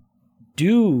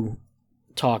do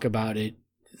talk about it,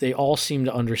 they all seem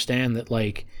to understand that,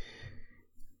 like,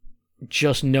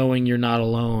 just knowing you're not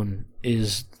alone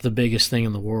is the biggest thing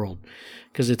in the world.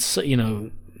 Because it's,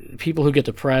 people who get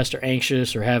depressed or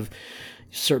anxious or have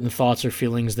certain thoughts or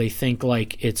feelings, they think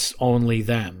like it's only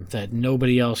them, that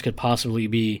nobody else could possibly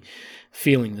be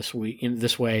feeling this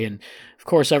way. And of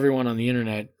course, everyone on the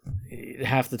internet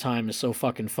half the time is so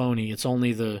fucking phony. It's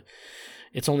only the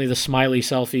smiley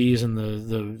selfies and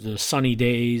the sunny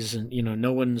days, and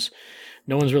no one's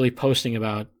really posting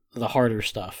about the harder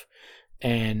stuff.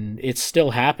 And it's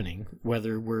still happening,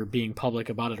 whether we're being public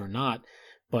about it or not.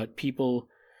 But people,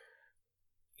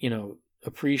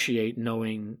 appreciate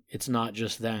knowing it's not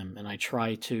just them. And I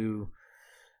try to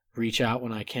reach out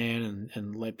when I can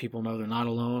and let people know they're not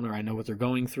alone, or I know what they're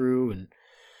going through. And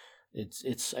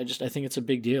I think it's a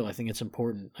big deal. I think it's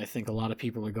important. I think a lot of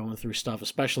people are going through stuff,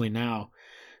 especially now,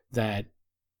 that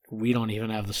we don't even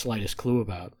have the slightest clue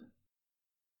about.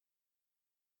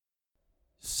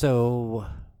 So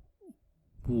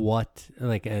what,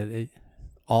 like,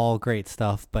 all great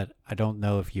stuff, but I don't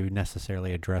know if you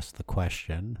necessarily addressed the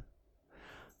question.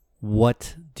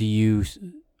 What do you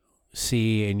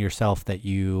see in yourself that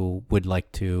you would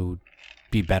like to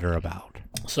be better about?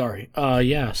 Sorry.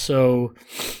 Yeah, so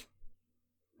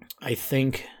I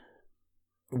think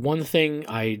one thing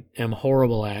I am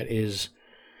horrible at is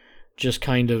just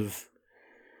kind of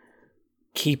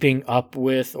keeping up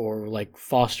with or, like,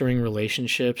 fostering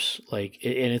relationships. Like,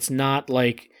 and it's not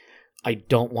like I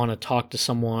don't want to talk to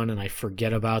someone and I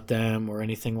forget about them or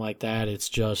anything like that. It's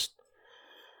just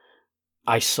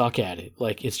I suck at it.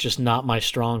 Like, it's just not my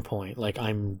strong point. Like,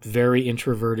 I'm very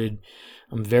introverted.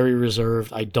 I'm very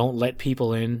reserved. I don't let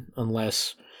people in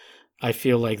unless I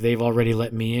feel like they've already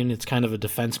let me in. It's kind of a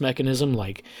defense mechanism.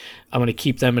 Like, I'm going to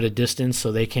keep them at a distance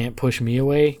so they can't push me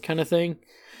away, kind of thing.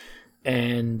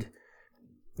 And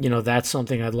that's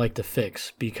something I'd like to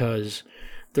fix, because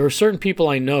there are certain people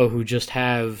I know who just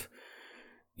have,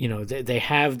 they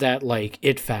have that, like,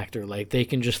 it factor. Like, they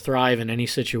can just thrive in any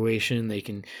situation. They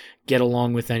can get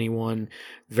along with anyone,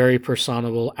 very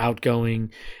personable,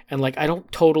 outgoing. And, like, I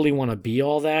don't totally want to be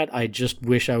all that. I just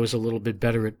wish I was a little bit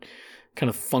better at kind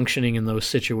of functioning in those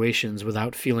situations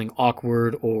without feeling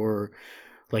awkward or,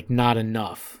 like, not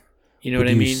enough. You know what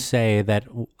I mean? Would you say that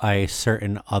a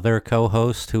certain other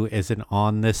co-host who isn't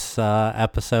on this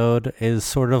episode is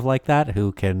sort of like that,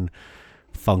 who can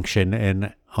function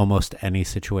in almost any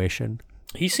situation?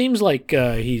 He seems like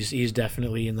he's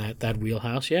definitely in that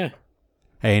wheelhouse, yeah.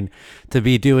 And to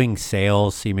be doing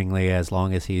sales seemingly as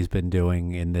long as he's been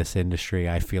doing in this industry,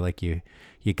 I feel like you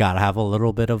got to have a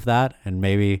little bit of that, and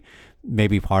maybe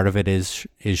part of it is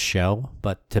show,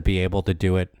 but to be able to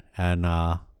do it and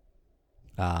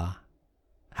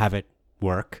have it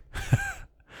work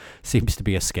seems to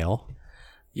be a skill.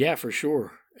 Yeah, for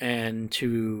sure. And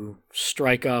to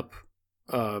strike up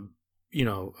a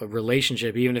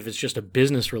relationship, even if it's just a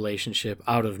business relationship,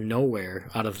 out of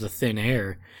nowhere, out of the thin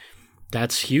air,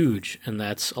 that's huge. And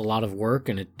that's a lot of work,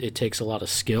 and it takes a lot of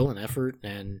skill and effort.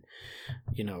 And,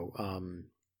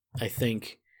 I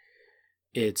think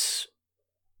it's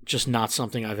just not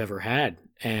something I've ever had.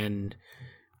 And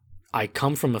I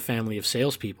come from a family of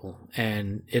salespeople,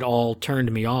 and it all turned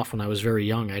me off when I was very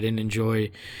young. I didn't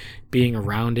enjoy being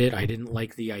around it. I didn't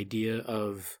like the idea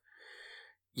of,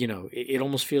 it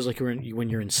almost feels like when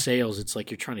you're in sales, it's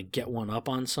like you're trying to get one up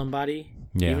on somebody,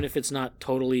 even if it's not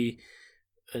totally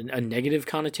a negative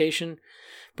connotation.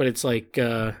 But it's like,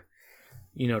 to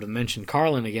mention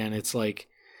Carlin again, it's like,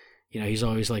 he's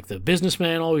always like the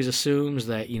businessman always assumes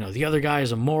that, the other guy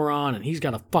is a moron and he's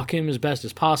got to fuck him as best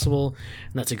as possible.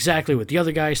 And that's exactly what the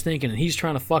other guy's thinking. And he's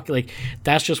trying to fuck, like,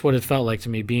 that's just what it felt like to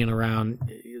me being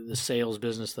around the sales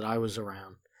business that I was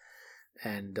around.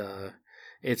 And,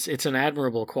 it's an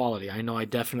admirable quality. I know I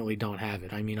definitely don't have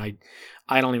it. I mean,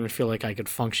 I don't even feel like I could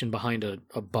function behind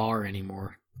a bar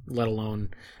anymore, let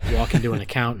alone walk into an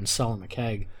account and sell him a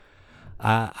keg.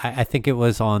 I think it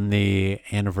was on the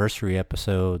anniversary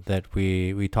episode that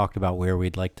we talked about where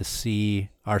we'd like to see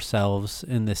ourselves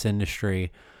in this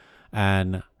industry.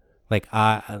 And like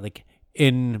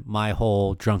in my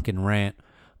whole drunken rant,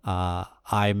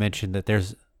 I mentioned that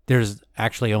there's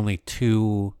actually only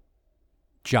two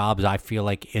jobs I feel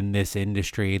like in this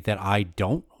industry that I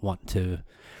don't want to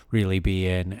really be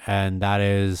in, and that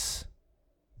is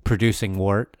producing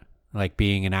wort, like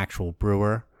being an actual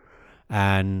brewer,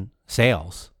 and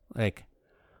sales. Like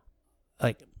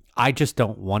I just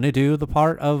don't want to do the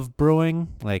part of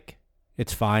brewing. Like,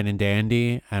 it's fine and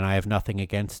dandy and I have nothing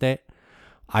against it.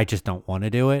 I just don't want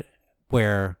to do it.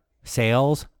 Where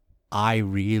sales, I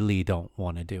really don't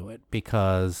want to do it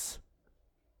because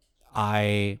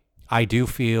I do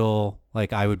feel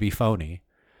like I would be phony.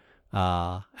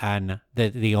 And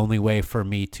the only way for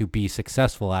me to be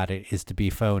successful at it is to be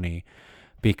phony,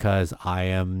 because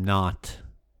I'm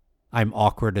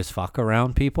awkward as fuck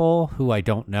around people who I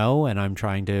don't know, and I'm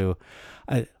trying to...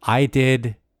 I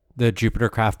did the Jupiter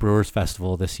Craft Brewers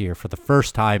Festival this year for the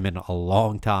first time in a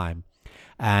long time,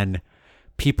 and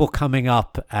people coming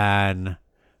up and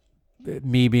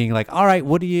me being like, all right,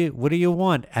 what do you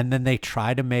want? And then they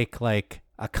try to make like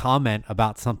a comment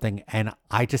about something, and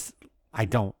I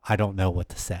don't know what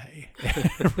to say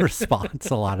in response.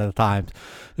 A lot of the times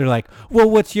they're like, well,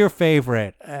 what's your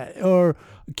favorite? Or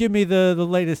give me the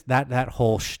latest, that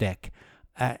whole shtick.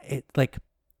 It, like,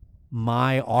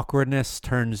 my awkwardness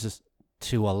turns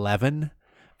to 11,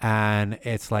 and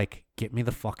it's like, get me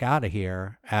the fuck out of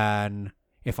here. And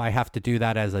if I have to do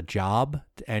that as a job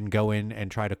and go in and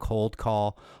try to cold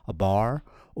call a bar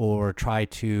or try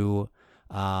to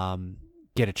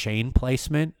get a chain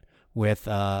placement with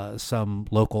some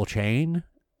local chain,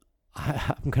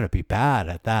 I'm going to be bad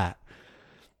at that.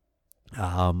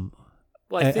 Well,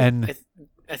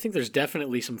 I think there's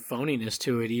definitely some phoniness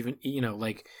to it. Even,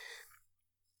 like,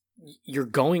 you're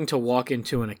going to walk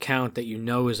into an account that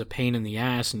is a pain in the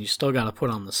ass, and you still got to put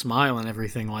on the smile and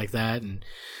everything like that,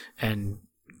 and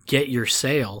get your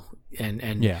sale,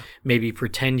 and maybe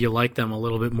pretend you like them a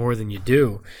little bit more than you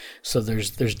do. So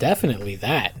there's definitely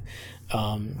that.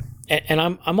 And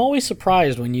I'm always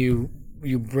surprised when you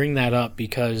bring that up,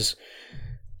 because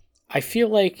I feel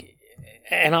like,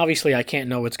 and obviously I can't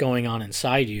know what's going on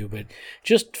inside you, but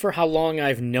just for how long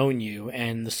I've known you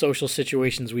and the social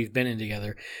situations we've been in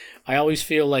together, I always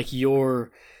feel like you're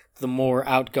the more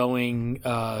outgoing,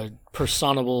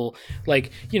 personable.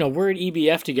 Like, we're at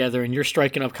EBF together and you're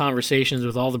striking up conversations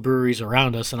with all the breweries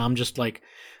around us, and I'm just like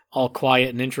all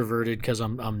quiet and introverted because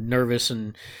I'm nervous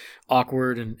and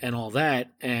awkward and all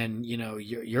that, and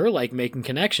you're like making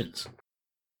connections.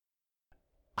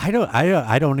 I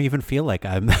don't even feel like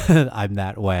I'm I'm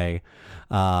that way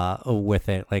with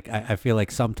it. Like, I feel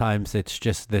like sometimes it's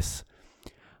just this,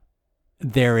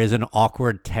 there is an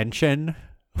awkward tension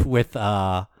with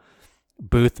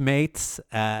booth mates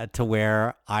to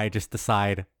where I just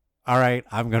decide, all right,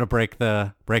 I'm gonna break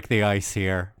the ice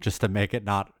here just to make it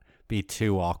not be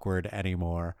too awkward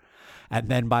anymore. And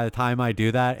then by the time I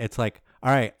do that, it's like,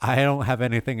 all right, I don't have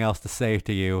anything else to say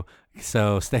to you,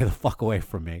 so stay the fuck away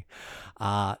from me.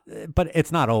 But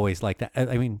it's not always like that.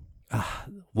 I mean,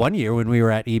 one year when we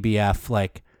were at EBF,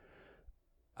 like,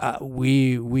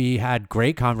 we had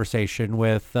great conversation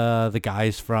with the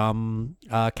guys from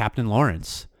Captain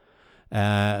Lawrence,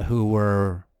 who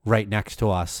were right next to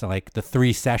us. Like, the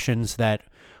 3 sessions that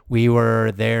we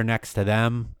were there next to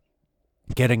them,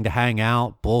 getting to hang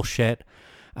out, bullshit.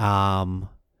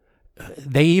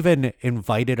 They even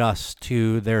invited us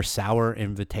to their sour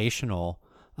invitational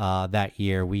that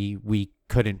year. We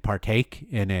couldn't partake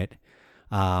in it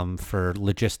for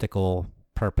logistical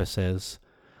purposes,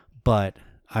 but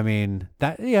I mean,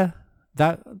 that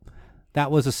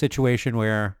was a situation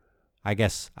where I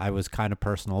guess I was kind of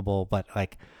personable, but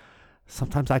like,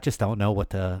 sometimes I just don't know what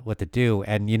to do.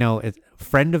 And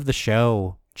friend of the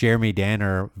show, Jeremy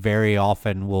Danner, very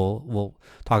often will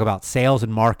talk about sales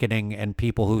and marketing, and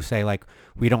people who say, like,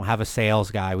 we don't have a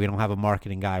sales guy, we don't have a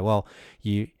marketing guy. Well,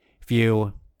 if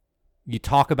you you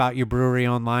talk about your brewery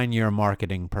online, you're a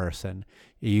marketing person.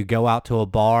 You go out to a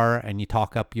bar and you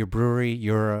talk up your brewery,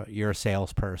 you're a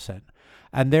salesperson.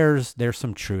 And there's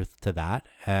some truth to that.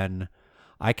 And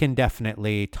I can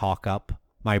definitely talk up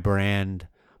my brand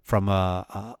from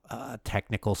a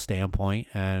technical standpoint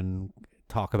and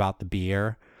talk about the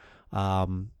beer.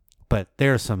 But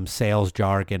there's some sales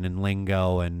jargon and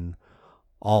lingo and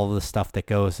all the stuff that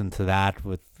goes into that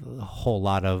with a whole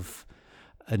lot of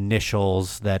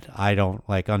initials that I don't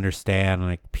like understand,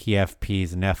 like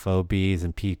PFPs and FOBs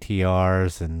and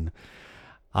PTRs and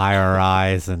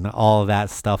IRIs and all of that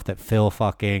stuff that Phil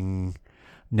fucking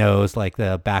knows like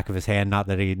the back of his hand. Not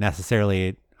that he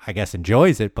necessarily, I guess,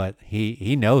 enjoys it, but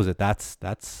he knows it.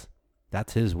 That's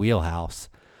his wheelhouse.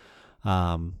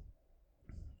 Yeah,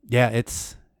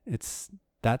 it's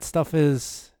that stuff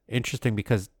is interesting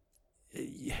because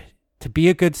to be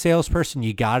a good salesperson,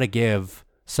 you got to give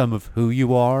some of who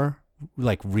you are,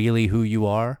 like really who you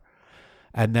are.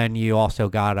 And then you also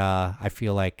got to, I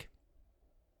feel like,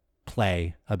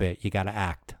 play a bit. You got to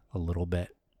act a little bit.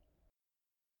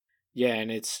 Yeah,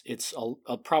 and it's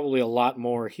probably a lot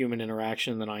more human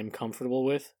interaction than I'm comfortable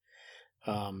with.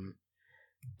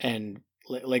 And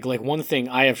like one thing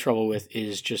I have trouble with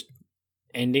is just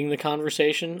ending the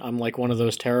conversation. I'm like one of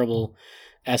those terrible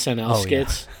SNL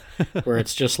skits where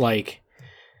it's just like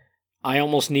I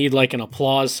almost need like an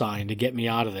applause sign to get me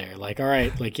out of there. Like, all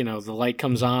right, like, you know, the light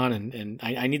comes on and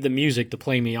I need the music to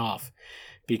play me off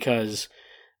because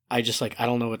I just like, I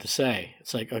don't know what to say.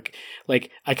 It's like, okay, like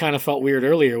I kind of felt weird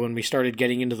earlier when we started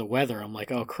getting into the weather. I'm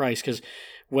like, oh Christ. Cause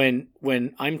when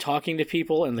I'm talking to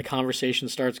people and the conversation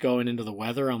starts going into the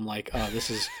weather, I'm like, oh,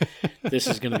 this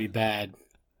is going to be bad.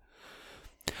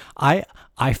 I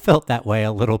felt that way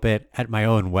a little bit at my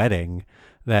own wedding,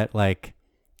 that like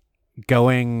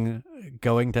going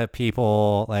to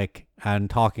people like and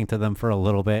talking to them for a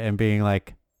little bit and being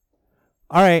like,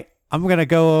 all right, I'm going to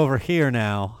go over here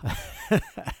now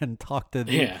and talk to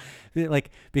them. Yeah. Like,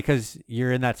 because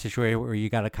you're in that situation where you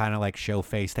got to kind of like show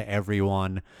face to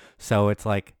everyone. So it's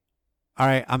like, all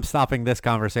right, I'm stopping this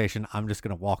conversation. I'm just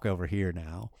going to walk over here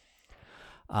now.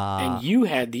 And you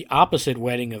had the opposite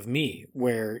wedding of me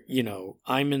where, you know,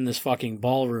 I'm in this fucking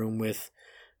ballroom with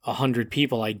 100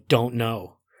 people I don't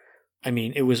know. I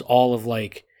mean, it was all of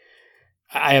like,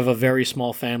 I have a very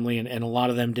small family and a lot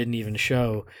of them didn't even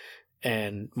show.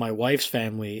 And my wife's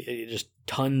family, just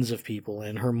tons of people.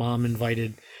 And her mom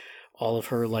invited all of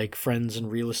her like friends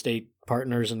and real estate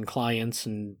partners and clients.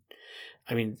 And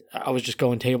I mean, I was just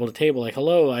going table to table like,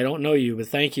 hello, I don't know you, but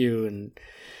thank you. And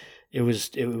it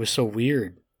was so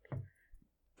weird.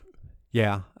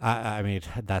 Yeah, I mean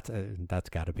that's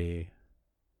got to be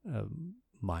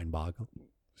mind-boggling.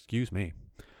 Excuse me.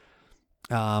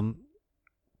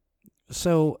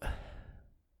 So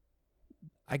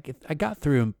I got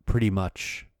through pretty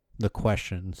much the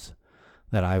questions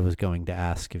that I was going to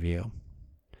ask of you.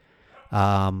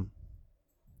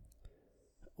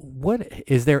 What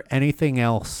is there anything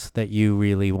else that you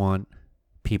really want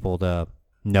people to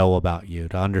know about you,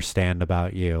 to understand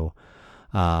about you,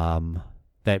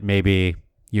 that maybe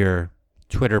your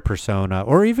Twitter persona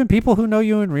or even people who know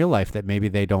you in real life that maybe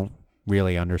they don't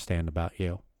really understand about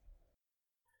you?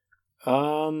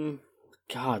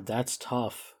 God, that's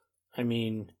tough. I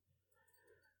mean,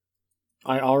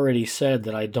 I already said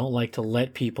that I don't like to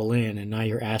let people in, and now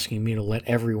you're asking me to let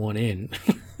everyone in.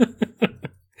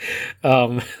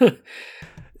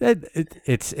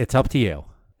 It's up to you.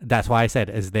 That's why I said,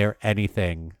 is there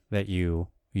anything that you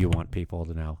want people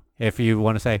to know? If you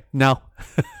want to say no,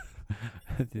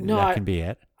 no, that can be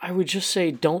it. I would just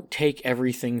say don't take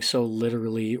everything so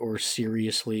literally or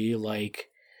seriously. Like,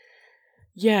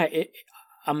 yeah,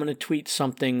 I'm going to tweet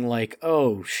something like,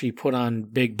 oh, she put on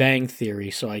Big Bang Theory,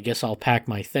 so I guess I'll pack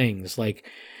my things. Like,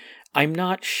 I'm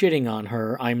not shitting on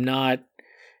her.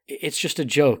 It's just a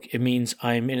joke. It means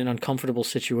I'm in an uncomfortable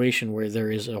situation where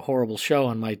there is a horrible show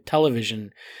on my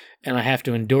television and I have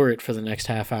to endure it for the next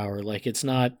half hour. Like, it's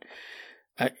not,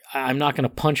 I'm not going to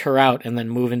punch her out and then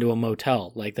move into a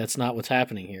motel. Like, that's not what's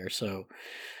happening here. So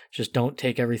just don't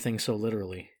take everything so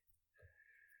literally.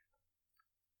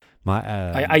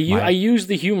 I use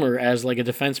the humor as like a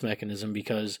defense mechanism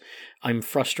because I'm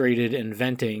frustrated and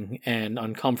venting and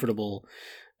uncomfortable,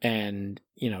 and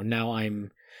you know now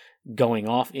I'm going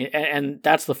off, and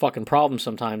that's the fucking problem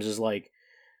sometimes is like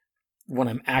when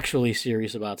I'm actually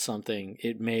serious about something,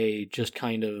 it may just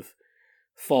kind of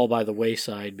fall by the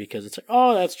wayside because it's like,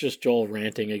 oh, that's just Joel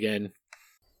ranting again.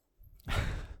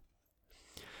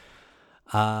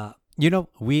 You know,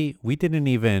 we didn't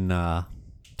even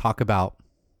talk about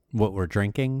what we're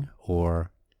drinking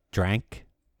or drunk.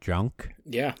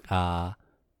 Yeah.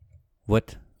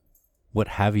 what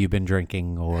have you been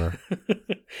drinking? Or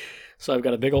So I've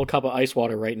got a big old cup of ice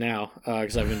water right now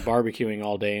because I've been barbecuing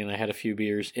all day and I had a few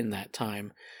beers in that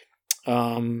time.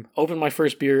 Opened my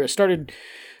first beer. I started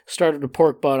a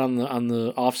pork butt on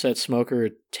the offset smoker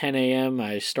at 10 a.m.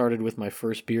 I started with my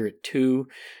first beer at 2.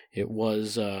 It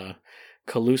was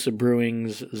Calusa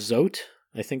Brewing's Zote.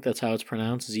 I think that's how it's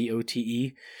pronounced,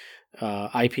 Zote.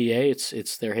 IPA.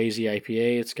 It's their hazy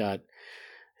IPA. It's got,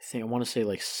 I want to say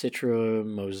like Citra,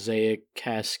 Mosaic,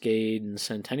 Cascade, and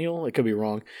Centennial. I could be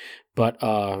wrong, but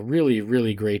really,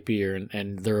 really great beer.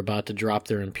 And they're about to drop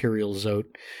their Imperial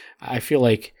Zote. I feel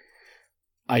like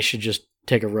I should just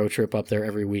take a road trip up there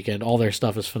every weekend. All their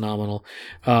stuff is phenomenal.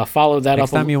 Followed that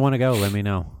next up. time you want to go, let me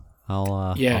know.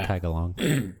 I'll tag along.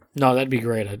 No, that'd be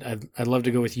great. I'd love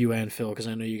to go with you and Phil because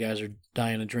I know you guys are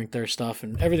dying to drink their stuff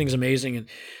and everything's amazing. And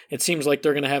it seems like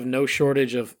they're going to have no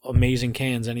shortage of amazing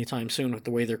cans anytime soon with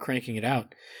the way they're cranking it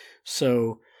out.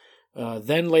 So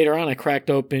then later on, I cracked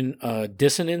open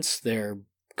Dissonance, their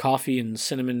coffee and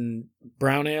cinnamon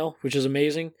brown ale, which is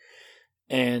amazing.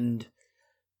 And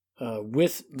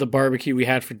with the barbecue we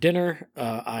had for dinner,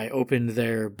 I opened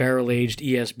their barrel-aged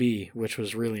ESB, which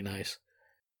was really nice.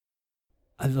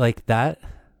 Like that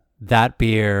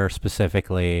beer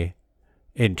specifically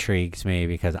intrigues me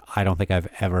because I don't think I've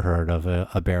ever heard of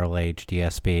a barrel-aged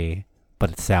ESB, but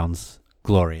it sounds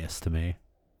glorious to me.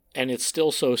 And it's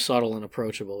still so subtle and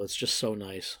approachable. It's just so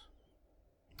nice.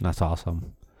 That's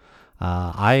awesome.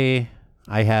 I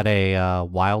had a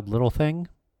Wild Little Thing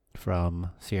from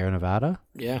Sierra Nevada.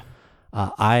 Yeah.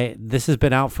 This has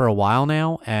been out for a while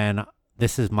now, and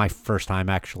this is my first time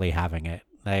actually having it.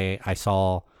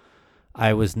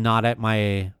 I was not at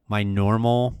my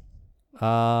normal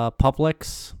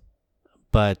Publix,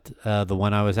 but the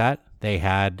one I was at, they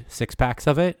had 6-packs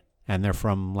of it, and they're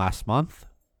from last month.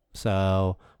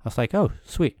 So I was like, oh,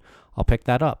 sweet, I'll pick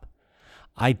that up.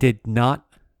 I did not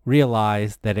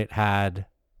realize that it had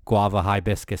guava,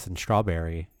 hibiscus, and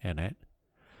strawberry in it.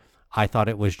 I thought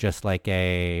it was just like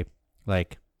a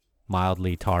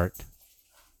mildly tart,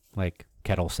 like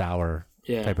kettle sour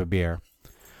type of beer.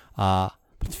 But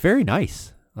it's very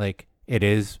nice. Like, it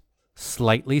is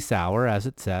slightly sour, as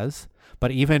it says,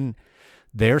 but even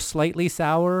their slightly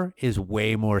sour is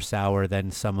way more sour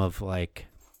than some of like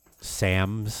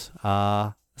Sam's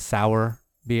sour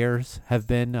beers have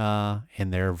been in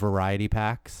their variety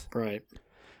packs. Right.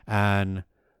 And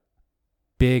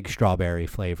big strawberry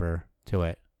flavor to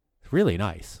it. It's really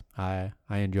nice. I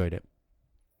enjoyed it.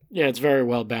 Yeah, it's very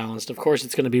well balanced. Of course,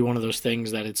 it's going to be one of those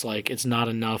things that it's like it's not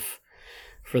enough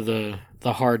for the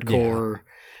hardcore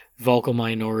vocal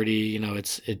minority. You know,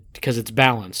 it's because it's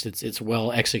balanced. It's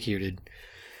well executed,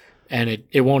 and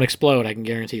it won't explode. I can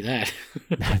guarantee that.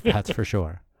 That's for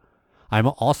sure. I'm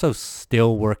also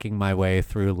still working my way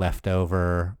through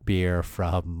leftover beer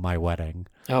from my wedding.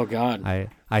 Oh God!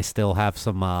 I still have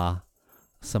some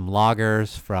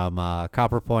lagers from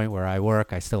Copper Point where I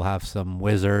work. I still have some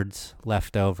Wizards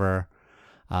left over.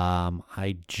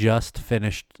 I just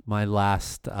finished my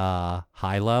last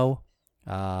high-low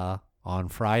on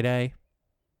Friday.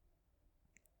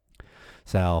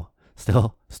 So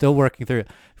still working through it.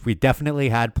 We definitely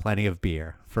had plenty of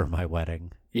beer for my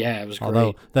wedding. Yeah, it was great.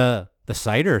 Although the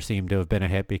cider seemed to have been a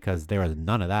hit because there was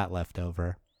none of that left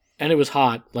over. And it was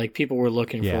hot. Like, people were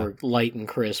looking for light and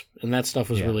crisp, and that stuff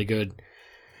was really good.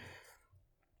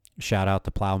 Shout out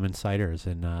to Plowman Ciders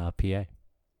in PA.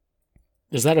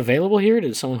 Is that available here?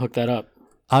 Did someone hook that up?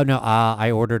 Oh, no, I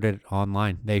ordered it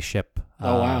online. They ship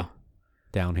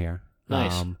down here.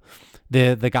 Nice.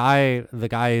 The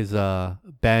guy is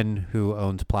Ben, who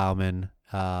owns Plowman.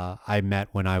 I met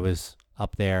when I was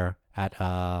up there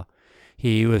at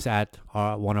he was at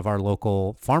one of our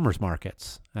local farmers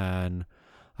markets, and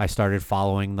I started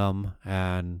following them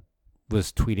and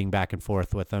was tweeting back and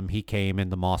forth with him. He came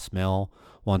into Moss Mill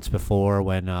once before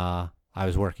when I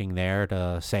was working there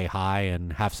to say hi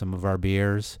and have some of our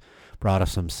beers. Brought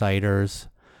us some ciders,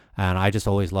 and I just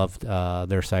always loved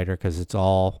their cider because it's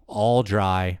all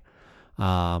dry,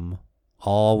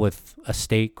 all with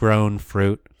estate grown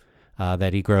fruit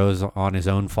that he grows on his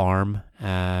own farm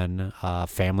and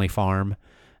family farm.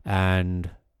 And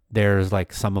there's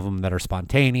like some of them that are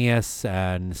spontaneous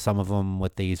and some of them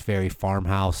with these very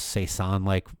farmhouse saison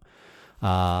like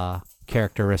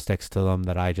characteristics to them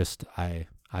that I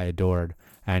adored.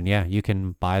 And yeah, you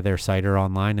can buy their cider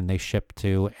online and they ship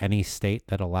to any state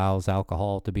that allows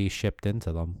alcohol to be shipped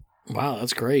into them. Wow,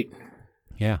 that's great.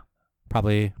 Yeah.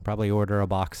 Probably order a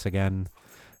box again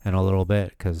in a little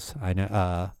bit because I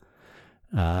know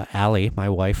Allie, my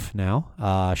wife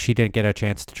now, she didn't get a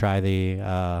chance to try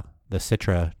the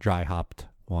Citra dry hopped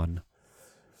one.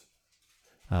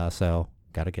 So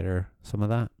got to get her some of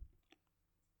that.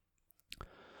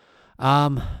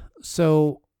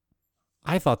 So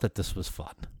I thought that this was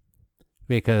fun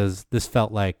because this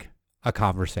felt like a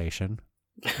conversation,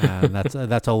 and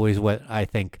that's always what I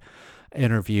think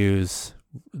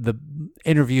the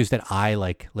interviews that I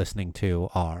like listening to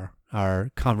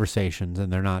are conversations,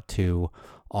 and they're not too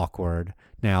awkward.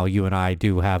 Now, you and I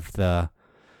do have the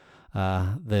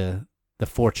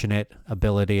fortunate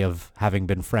ability of having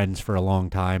been friends for a long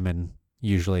time, and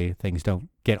usually things don't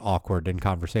get awkward in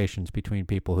conversations between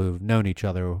people who've known each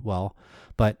other well.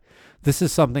 But this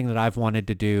is something that I've wanted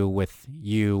to do with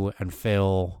you and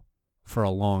Phil for a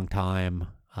long time,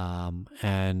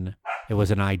 and it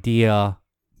was an idea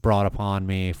brought upon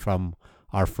me from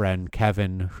our friend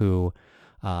Kevin, who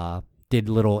did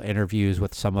little interviews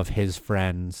with some of his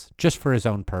friends just for his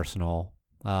own personal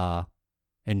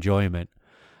enjoyment.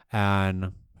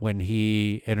 And when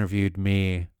he interviewed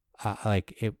me,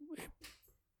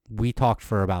 we talked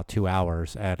for about 2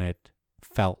 hours, and it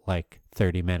felt like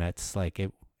 30 minutes. Like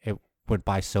it went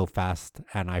by so fast,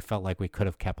 and I felt like we could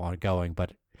have kept on going,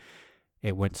 but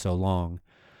it went so long.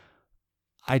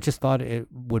 I just thought it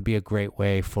would be a great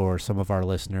way for some of our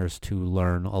listeners to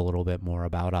learn a little bit more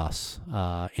about us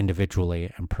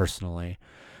individually and personally,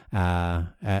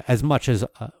 as much as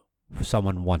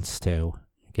someone wants to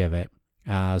give it.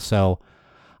 So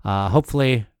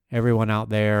hopefully everyone out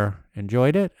there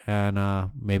enjoyed it,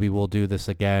 and maybe we'll do this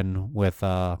again with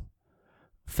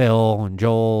Phil and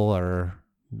Joel or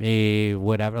me,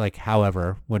 whatever, like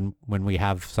however, when we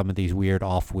have some of these weird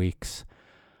off weeks.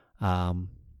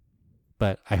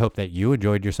 But I hope that you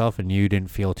enjoyed yourself and you didn't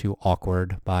feel too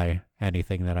awkward by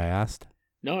anything that I asked.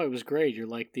 No, it was great. You're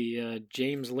like the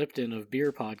James Lipton of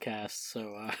beer podcasts.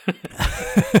 So,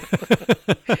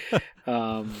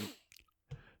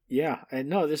 yeah, and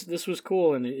no, this was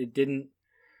cool, and it didn't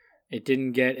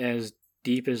get as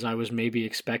deep as I was maybe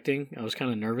expecting. I was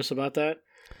kind of nervous about that.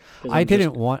 I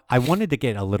wanted to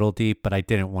get a little deep, but I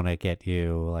didn't want to get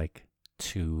you like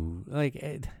too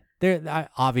like.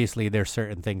 Obviously there's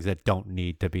certain things that don't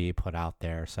need to be put out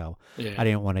there, so yeah. I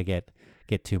didn't want to get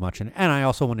too much in, and I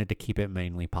also wanted to keep it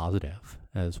mainly positive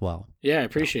as well. Yeah, I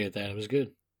appreciate that. It was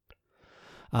good.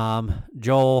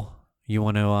 Joel, you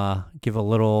want to give a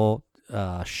little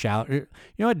shout? You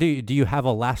know what? Do you have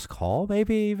a last call,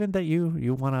 maybe even that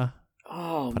you want to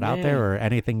put out there, or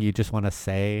anything you just want to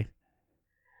say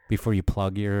before you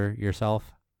plug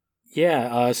yourself?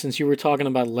 Yeah, since you were talking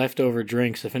about leftover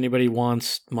drinks, if anybody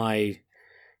wants my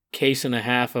case and a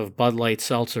half of Bud Light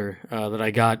Seltzer that I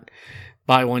got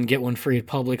buy one, get one free at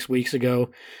Publix weeks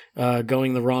ago,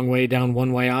 going the wrong way down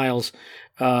one-way aisles,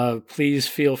 please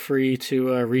feel free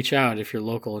to reach out if you're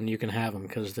local and you can have them,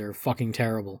 because they're fucking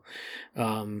terrible.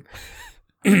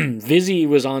 Vizzy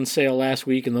was on sale last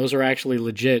week, and those are actually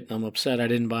legit. I'm upset I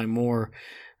didn't buy more.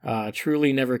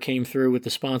 Truly never came through with the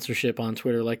sponsorship on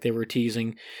Twitter like they were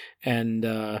teasing, and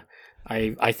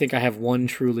I think I have one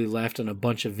Truly left and a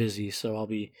bunch of Vizzy, so I'll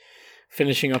be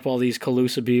finishing up all these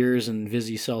Calusa beers and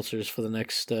Vizzy seltzers for the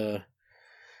next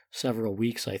several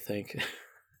weeks, I think.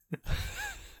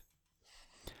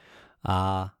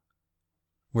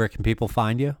 Where can people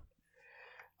find you?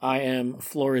 I am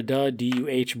Florida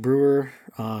DUH Brewer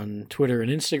on Twitter and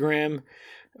Instagram.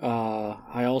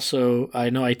 I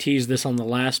know I teased this on the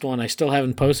last one. I still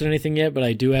haven't posted anything yet, but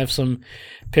I do have some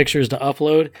pictures to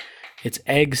upload. It's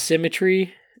Egg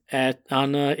Symmetry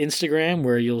on Instagram,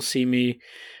 where you'll see me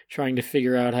trying to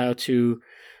figure out how to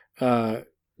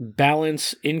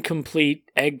balance incomplete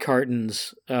egg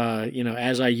cartons,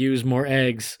 as I use more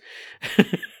eggs.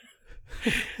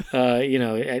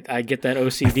 I get that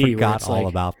OCD. I forgot all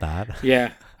about that.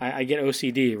 Yeah, I get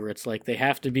OCD where it's like they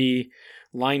have to be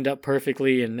lined up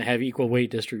perfectly and have equal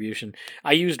weight distribution.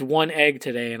 I used one egg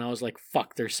today, and I was like,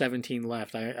 fuck, there's 17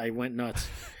 left. I went nuts.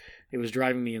 It was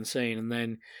driving me insane. And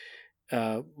then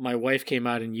my wife came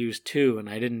out and used 2, and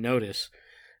I didn't notice.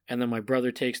 And then my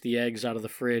brother takes the eggs out of the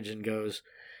fridge and goes,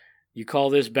 you call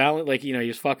this balance? Like, he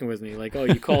was fucking with me. Like, oh,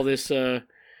 you call this,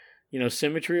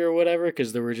 symmetry or whatever?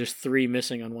 Because there were just 3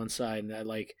 missing on one side. And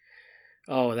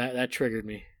that triggered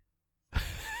me.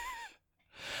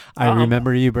 I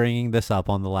remember you bringing this up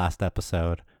on the last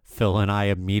episode. Phil and I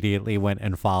immediately went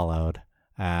and followed,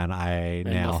 and I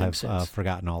now have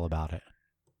forgotten all about it.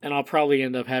 And I'll probably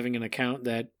end up having an account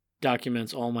that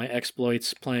documents all my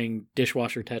exploits playing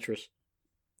dishwasher Tetris.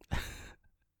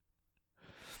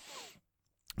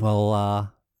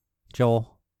 Well,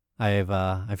 Joel, I've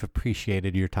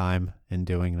appreciated your time in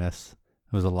doing this.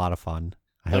 It was a lot of fun.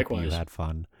 I hope you had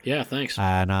fun. Yeah, thanks.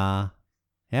 And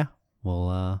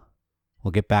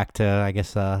we'll get back to, I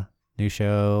guess, new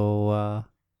show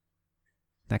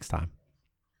next time.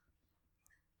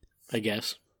 I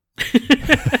guess.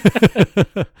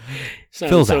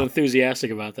 Phil's so out.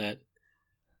 enthusiastic about that.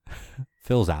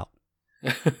 Phil's out.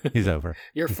 He's over.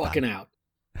 You're He's fucking done. out.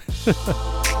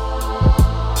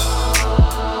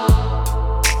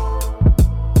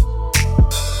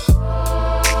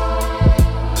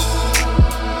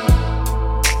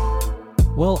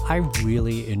 Well, I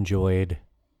really enjoyed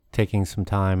taking some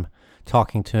time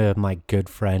talking to my good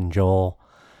friend Joel,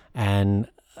 and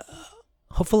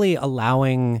hopefully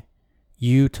allowing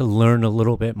you to learn a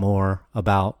little bit more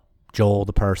about Joel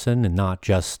the person, and not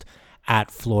just at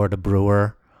Florida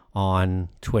Brewer on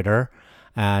Twitter.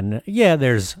 And yeah,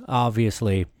 there's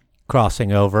obviously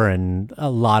crossing over and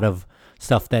a lot of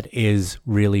stuff that is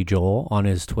really Joel on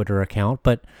his Twitter account,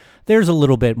 but there's a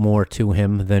little bit more to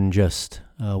him than just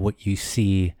what you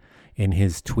see in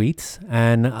his tweets.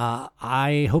 And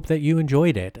I hope that you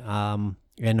enjoyed it.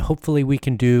 And hopefully we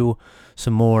can do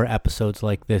some more episodes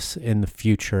like this in the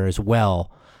future as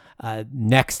well.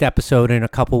 Next episode in a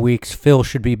couple weeks, Phil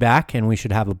should be back, and we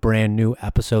should have a brand new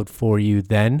episode for you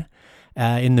then.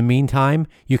 In the meantime,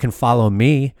 you can follow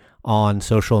me on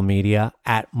social media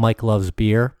at Mike Loves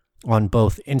Beer on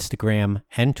both Instagram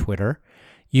and Twitter.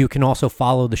 You can also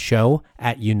follow the show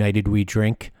at United We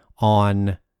Drink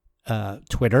on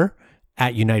Twitter,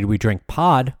 at United We Drink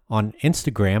Pod on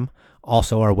Instagram,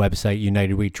 also our website,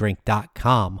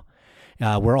 unitedwedrink.com.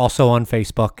 We're also on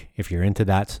Facebook if you're into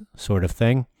that sort of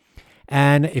thing.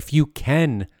 And if you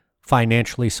can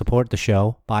financially support the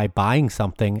show by buying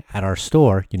something at our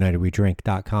store,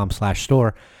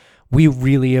 unitedwedrink.com/store, we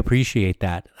really appreciate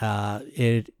that.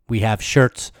 We have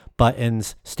shirts,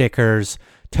 buttons, stickers,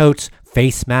 totes,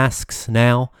 face masks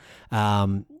now.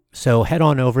 So head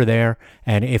on over there,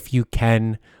 and if you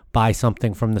can buy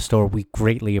something from the store, we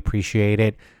greatly appreciate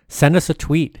it. Send us a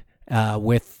tweet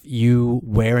with you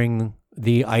wearing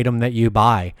the item that you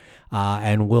buy,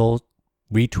 and we'll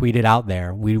retweet it out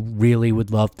there. We really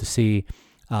would love to see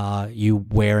you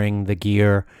wearing the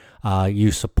gear,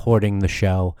 you supporting the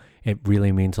show. It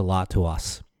really means a lot to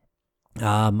us.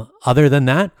 Other than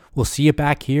that, we'll see you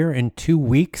back here in 2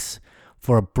 weeks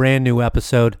for a brand new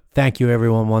episode. Thank you,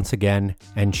 everyone, once again,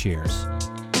 and cheers.